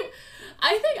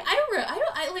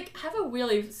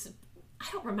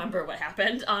don't remember what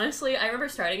happened, honestly. I remember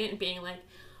starting it and being like,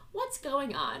 what's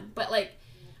going on? But like,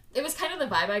 it was kind of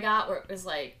the vibe I got, where it was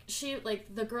like,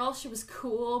 the girl, she was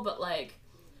cool, but like,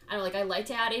 I don't know, like, I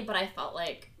liked Addie, but I felt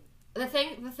like the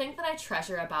thing that I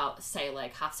treasure about, say,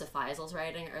 like Hafsa Faisal's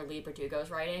writing or Lee Berdugo's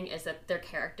writing is that their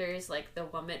characters, like the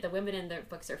women in their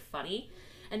books are funny,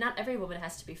 and not every woman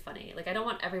has to be funny. Like, I don't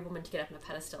want every woman to get up on a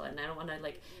pedestal, and I don't want to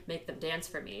like make them dance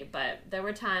for me. But there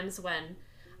were times when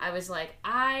I was like,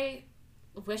 I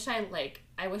wish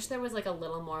there was like a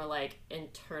little more like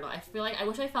internal. I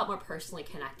wish I felt more personally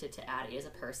connected to Addie as a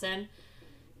person,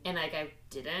 and like I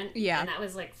didn't. Yeah, and that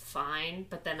was like fine.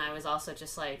 But then I was also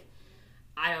just like,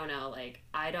 I don't know, like,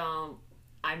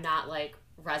 I'm not, like,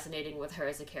 resonating with her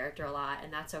as a character a lot,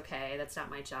 and that's okay. That's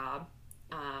not my job.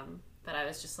 But I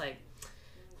was just like,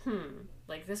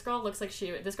 like, this girl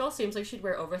seems like she'd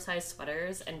wear oversized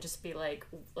sweaters and just be, like,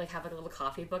 have, like, a little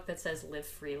coffee book that says live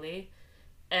freely,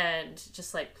 and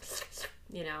just, like,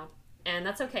 you know, and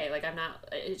that's okay. Like,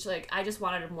 it's, like, I just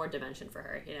wanted more dimension for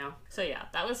her, you know? So, yeah,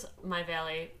 that was my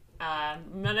valley.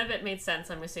 None of it made sense,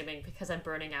 I'm assuming, because I'm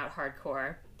burning out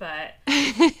hardcore. But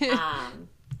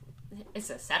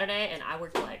it's a Saturday, and I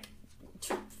worked like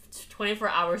 24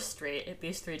 hours straight at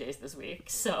least 3 days this week.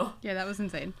 So yeah, that was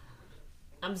insane.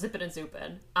 I'm zipping and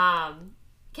zooping.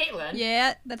 Caitlin.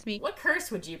 Yeah, that's me. What curse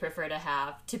would you prefer to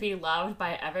have? To be loved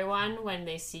by everyone when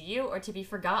they see you, or to be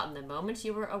forgotten the moment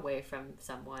you were away from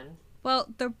someone? Well,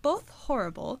 they're both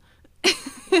horrible.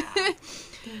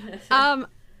 Yeah.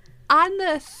 On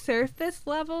the surface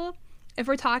level, if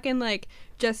we're talking like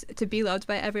just to be loved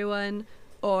by everyone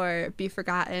or be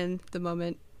forgotten the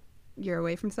moment you're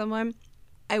away from someone,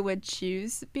 I would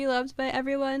choose be loved by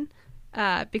everyone,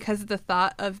 because the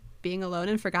thought of being alone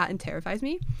and forgotten terrifies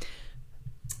me.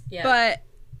 Yeah. But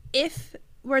if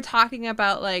we're talking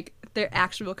about like their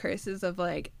actual curses of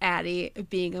like Addie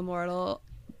being immortal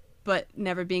but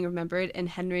never being remembered, and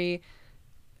Henry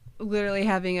literally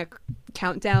having a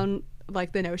countdown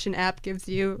like the Notion app gives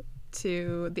you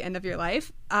to the end of your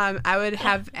life, I would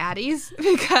have Addie's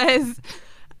because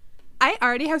I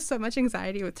already have so much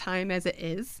anxiety with time as it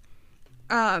is.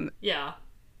 Yeah.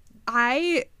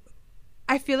 I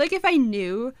feel like if I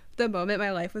knew the moment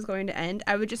my life was going to end,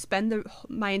 I would just spend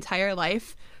my entire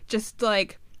life just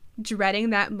like dreading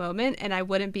that moment, and I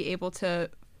wouldn't be able to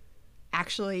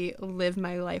actually live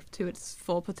my life to its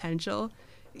full potential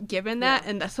given that.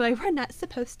 And that's why we're not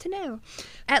supposed to know.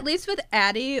 At least with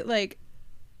Addie, like,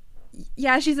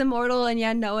 yeah, she's immortal and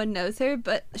yeah, no one knows her,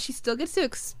 but she still gets to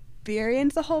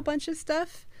experience a whole bunch of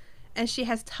stuff, and she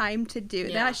has time to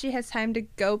do that. She has time to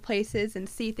go places and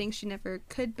see things she never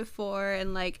could before.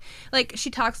 And like she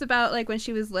talks about like when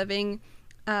she was living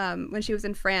when she was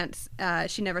in France,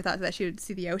 she never thought that she would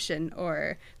see the ocean,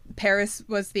 or Paris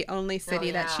was the only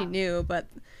city that she knew, but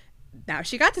now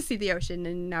she got to see the ocean,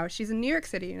 and now she's in New York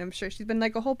City, and I'm sure she's been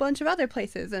like a whole bunch of other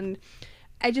places. And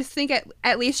I just think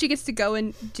at least she gets to go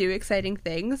and do exciting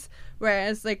things,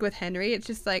 whereas like with Henry, it's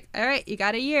just like, all right, you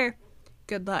got a year,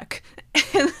 good luck.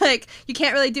 And like you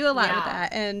can't really do a lot with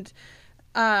that. And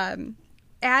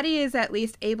Addie is at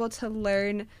least able to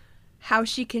learn how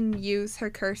she can use her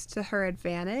curse to her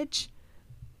advantage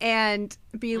and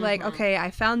be like, okay, I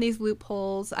found these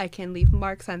loopholes, I can leave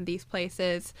marks on these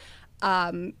places.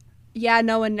 Yeah,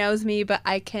 no one knows me, but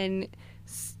I can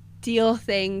steal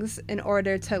things in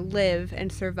order to live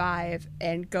and survive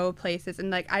and go places. And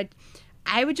like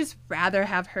I would just rather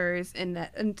have hers in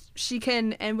that. And she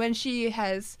can, and when she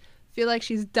feel like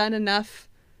she's done enough,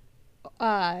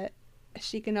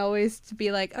 she can always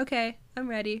be like, okay, I'm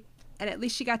ready. And at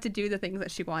least she got to do the things that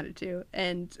she wanted to.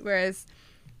 And whereas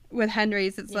with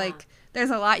Henry's, it's like there's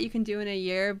a lot you can do in a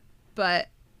year, but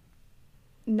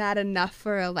not enough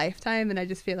for a lifetime. And I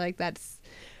just feel like that's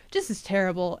just as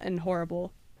terrible and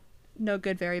horrible. No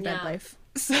good, very bad life.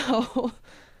 So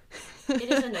it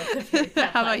is a no good, very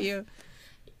bad How life. about you?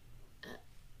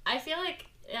 I feel like,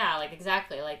 yeah, like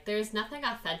exactly. Like there's nothing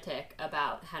authentic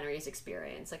about Henry's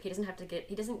experience. Like he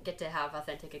doesn't get to have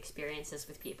authentic experiences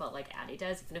with people like Addie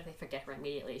does. Even if they forget her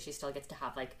immediately, she still gets to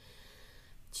have like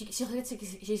she still gets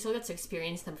to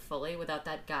experience them fully without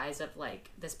that guise of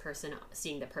like this person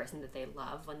seeing the person that they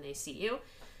love when they see you.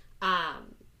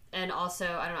 And also,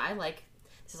 I don't know, I like,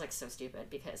 this is like so stupid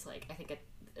because like I think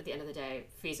at the end of the day,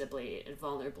 feasibly and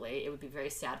vulnerably, it would be very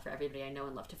sad for everybody I know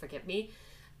and love to forgive me.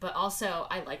 But also,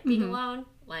 I like being alone.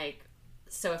 Like,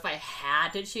 so if I had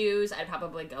to choose, I'd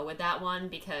probably go with that one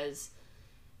because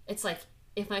it's like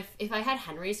if I had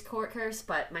Henry's curse,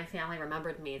 but my family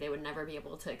remembered me, they would never be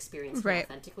able to experience me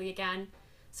authentically again.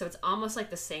 So it's almost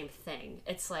like the same thing.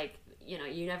 It's like, you know,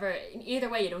 you never, either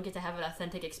way, you don't get to have an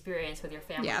authentic experience with your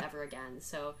family ever again.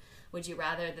 So would you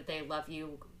rather that they love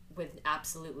you with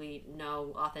absolutely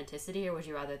no authenticity, or would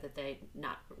you rather that they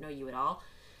not know you at all?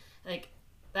 Like,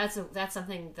 that's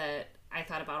something that I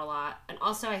thought about a lot. And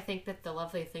also I think that the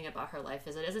lovely thing about her life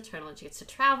is it is eternal and she gets to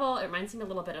travel. It reminds me a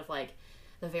little bit of like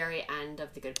the very end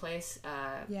of The Good Place.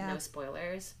 No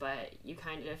spoilers, but you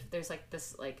kind of, there's like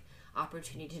this like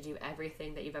opportunity to do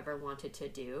everything that you've ever wanted to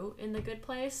do in The Good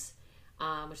Place,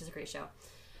 which is a great show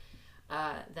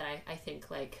that I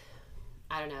think like,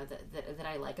 I don't know, that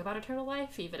I like about eternal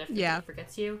life, even if it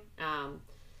forgets you.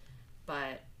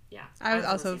 But yeah, I was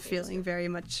also feeling very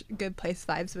much Good Place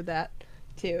vibes with that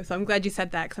too. So I'm glad you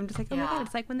said that, because I'm just like, oh my god,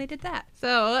 it's like when they did that.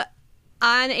 So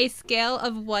on a scale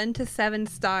of 1 to 7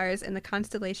 stars in the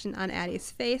constellation on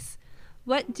Addie's face,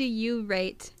 what do you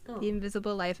rate The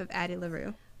Invisible Life of Addie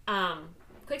LaRue?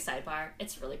 Quick sidebar,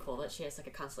 it's really cool that she has like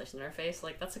a constellation on her face.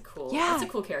 Like that's a cool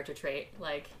character trait.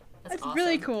 Like that's awesome.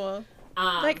 Really cool.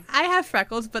 Like I have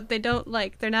freckles, but they don't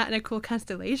they're not in a cool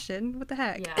constellation. What the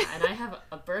heck? Yeah, and I have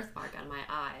a birthmark on my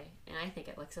eye, and I think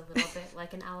it looks a little bit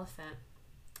like an elephant.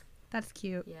 That's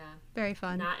cute. Yeah. Very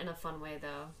fun. Not in a fun way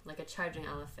though. Like a charging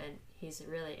elephant. He's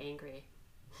really angry.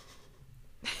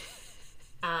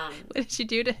 What did she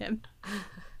do to him?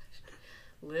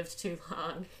 Lived too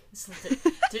long.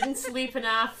 Didn't sleep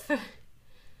enough.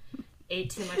 Ate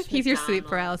too much. He's your sleep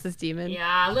paralysis demon.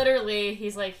 Yeah, literally.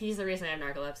 He's the reason I have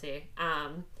narcolepsy.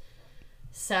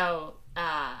 So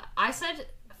I said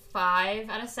 5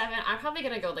 out of 7. I'm probably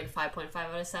gonna go like 5.5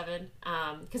 out of 7.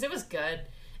 Because it was good.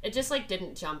 It just like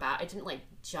didn't jump out. It didn't like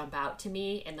jump out to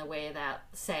me in the way that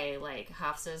say like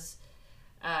Hafsa's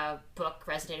book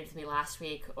resonated with me last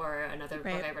week, or another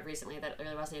book I read recently that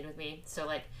really resonated with me. So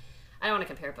like, I don't want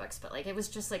to compare books, but like it was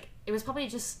just like, it was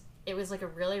like a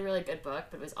really, really good book,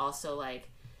 but it was also like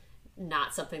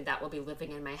not something that will be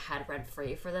living in my head rent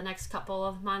free for the next couple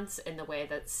of months in the way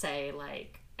that say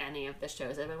like any of the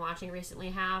shows I've been watching recently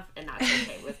have, and that's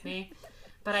okay with me.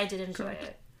 But I did enjoy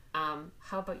it.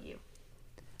 How about you?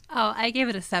 Oh, I gave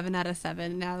it a 7 out of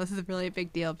 7. Now, this is a really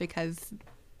big deal because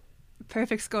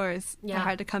perfect scores are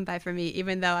hard to come by for me,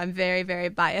 even though I'm very, very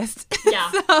biased. Yeah.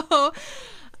 So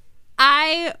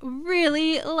I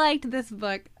really liked this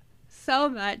book so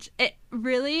much. It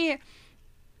really...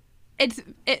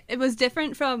 It was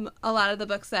different from a lot of the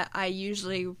books that I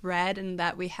usually read and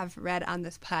that we have read on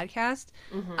this podcast.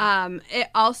 It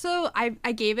also,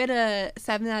 I gave it a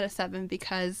 7 out of 7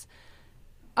 because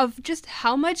of just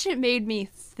how much it made me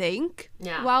think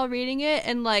while reading it.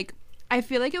 And, like, I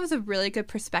feel like it was a really good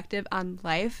perspective on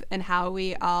life and how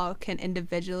we all can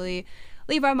individually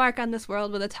leave our mark on this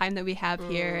world with the time that we have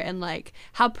here, and, like,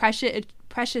 how precious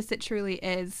it truly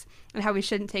is and how we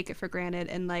shouldn't take it for granted.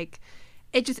 And, like,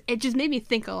 it just made me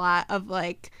think a lot of,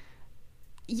 like,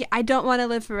 yeah, I don't want to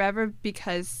live forever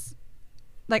because,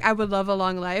 like, I would love a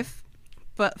long life,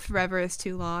 but forever is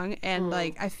too long. And,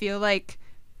 like, I feel like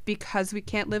because we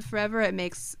can't live forever, it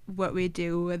makes what we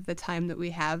do with the time that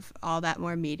we have all that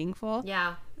more meaningful.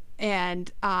 Yeah.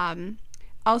 And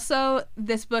also,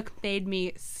 this book made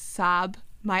me sob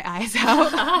my eyes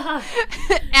out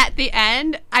at the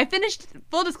end.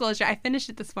 Full disclosure, I finished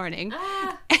it this morning.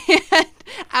 And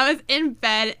I was in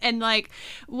bed, and, like,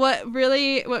 what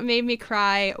made me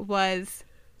cry was,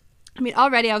 I mean,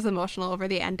 already I was emotional over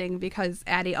the ending because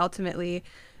Addie ultimately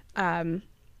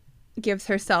gives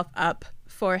herself up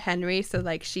for Henry. So,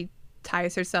 like, she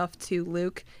ties herself to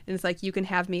Luke and it's like, you can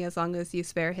have me as long as you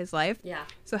spare his life. Yeah.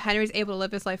 So Henry's able to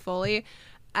live his life fully.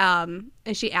 And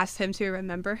she asks him to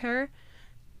remember her.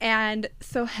 And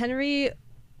so he's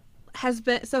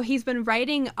been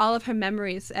writing all of her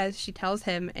memories as she tells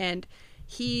him, and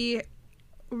he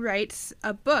writes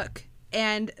a book,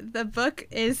 and the book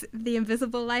is The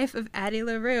Invisible Life of Addie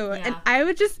LaRue. Yeah. And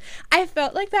I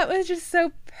felt like that was just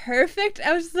so perfect.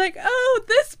 I was just like, oh,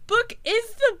 this book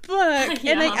is the book.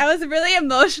 Yeah. And, like, I was really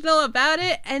emotional about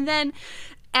it. And then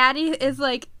Addie is,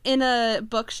 like, in a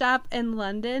bookshop in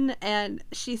London, and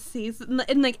she sees,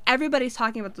 and, like, everybody's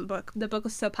talking about the book. The book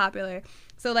was so popular.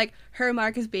 So, like, her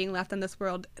mark is being left on this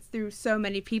world through so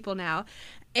many people now.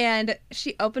 And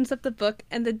she opens up the book,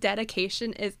 and the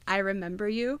dedication is, I remember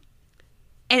you.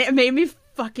 And it made me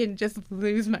fucking just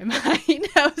lose my mind.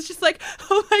 I was just like,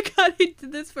 oh my God, he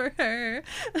did this for her.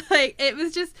 Like, it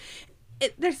was just,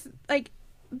 there's, like,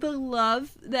 the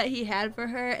love that he had for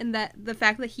her, and that the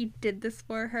fact that he did this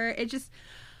for her, it just,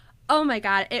 oh my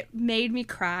God, it made me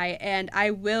cry. And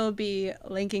I will be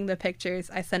linking the pictures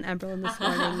I sent Emberlyn this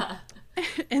morning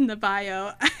in the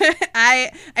bio.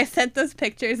 I sent those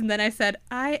pictures, and then I said,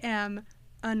 I am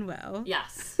unwell.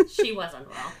 Yes, she was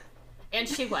unwell. And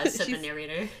she was, said the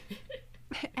narrator.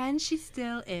 And she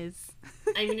still is.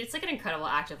 I mean, it's, like, an incredible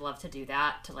act of love to do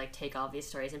that, to, like, take all these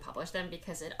stories and publish them,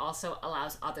 because it also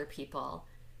allows other people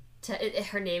to,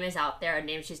 her name is out there, a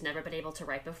name she's never been able to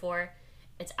write before.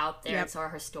 It's out there, and so are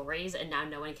her stories, and now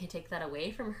no one can take that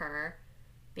away from her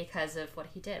because of what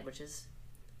he did, which is,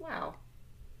 wow.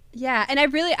 Yeah, and I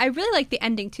really like the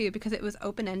ending, too, because it was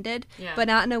open-ended, but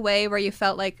not in a way where you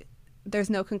felt like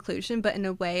there's no conclusion, but in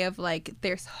a way of, like,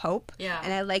 there's hope. Yeah.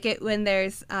 And I like it when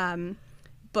there's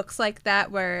books like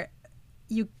that where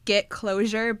you get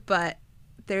closure, but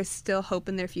there's still hope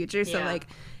in their future. So, like,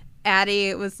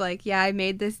 Addie was like, yeah, I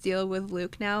made this deal with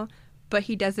Luke now, but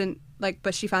he doesn't, like,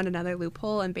 but she found another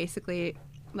loophole, and basically,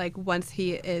 like, once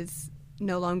he is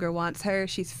no longer wants her,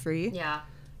 she's free. Yeah.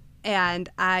 And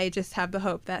I just have the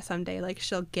hope that someday, like,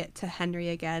 she'll get to Henry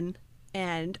again.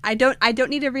 And I don't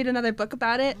need to read another book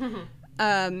about it.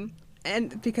 And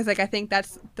because, like, I think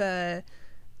that's the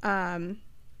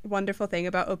wonderful thing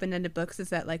about open-ended books, is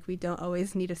that, like, we don't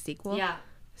always need a sequel. Yeah.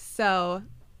 So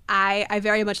I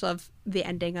very much love the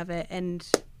ending of it, and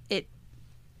it,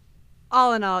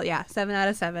 all in all, 7 out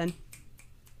of 7,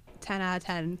 10 out of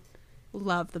 10.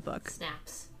 Love the book.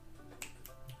 Snaps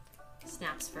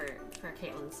for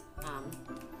Caitlin's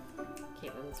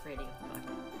rating of the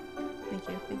book.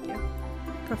 Thank you.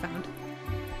 Profound.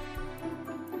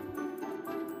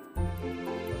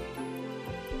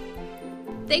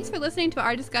 Thanks for listening to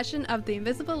our discussion of The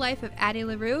Invisible Life of Addie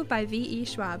LaRue by V.E.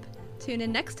 Schwab. Tune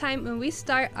in next time when we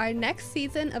start our next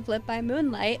season of Lit by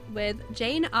Moonlight with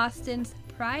Jane Austen's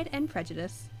Pride and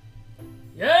Prejudice.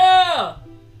 Yeah!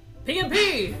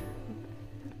 P&P!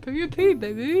 P&P,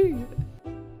 baby!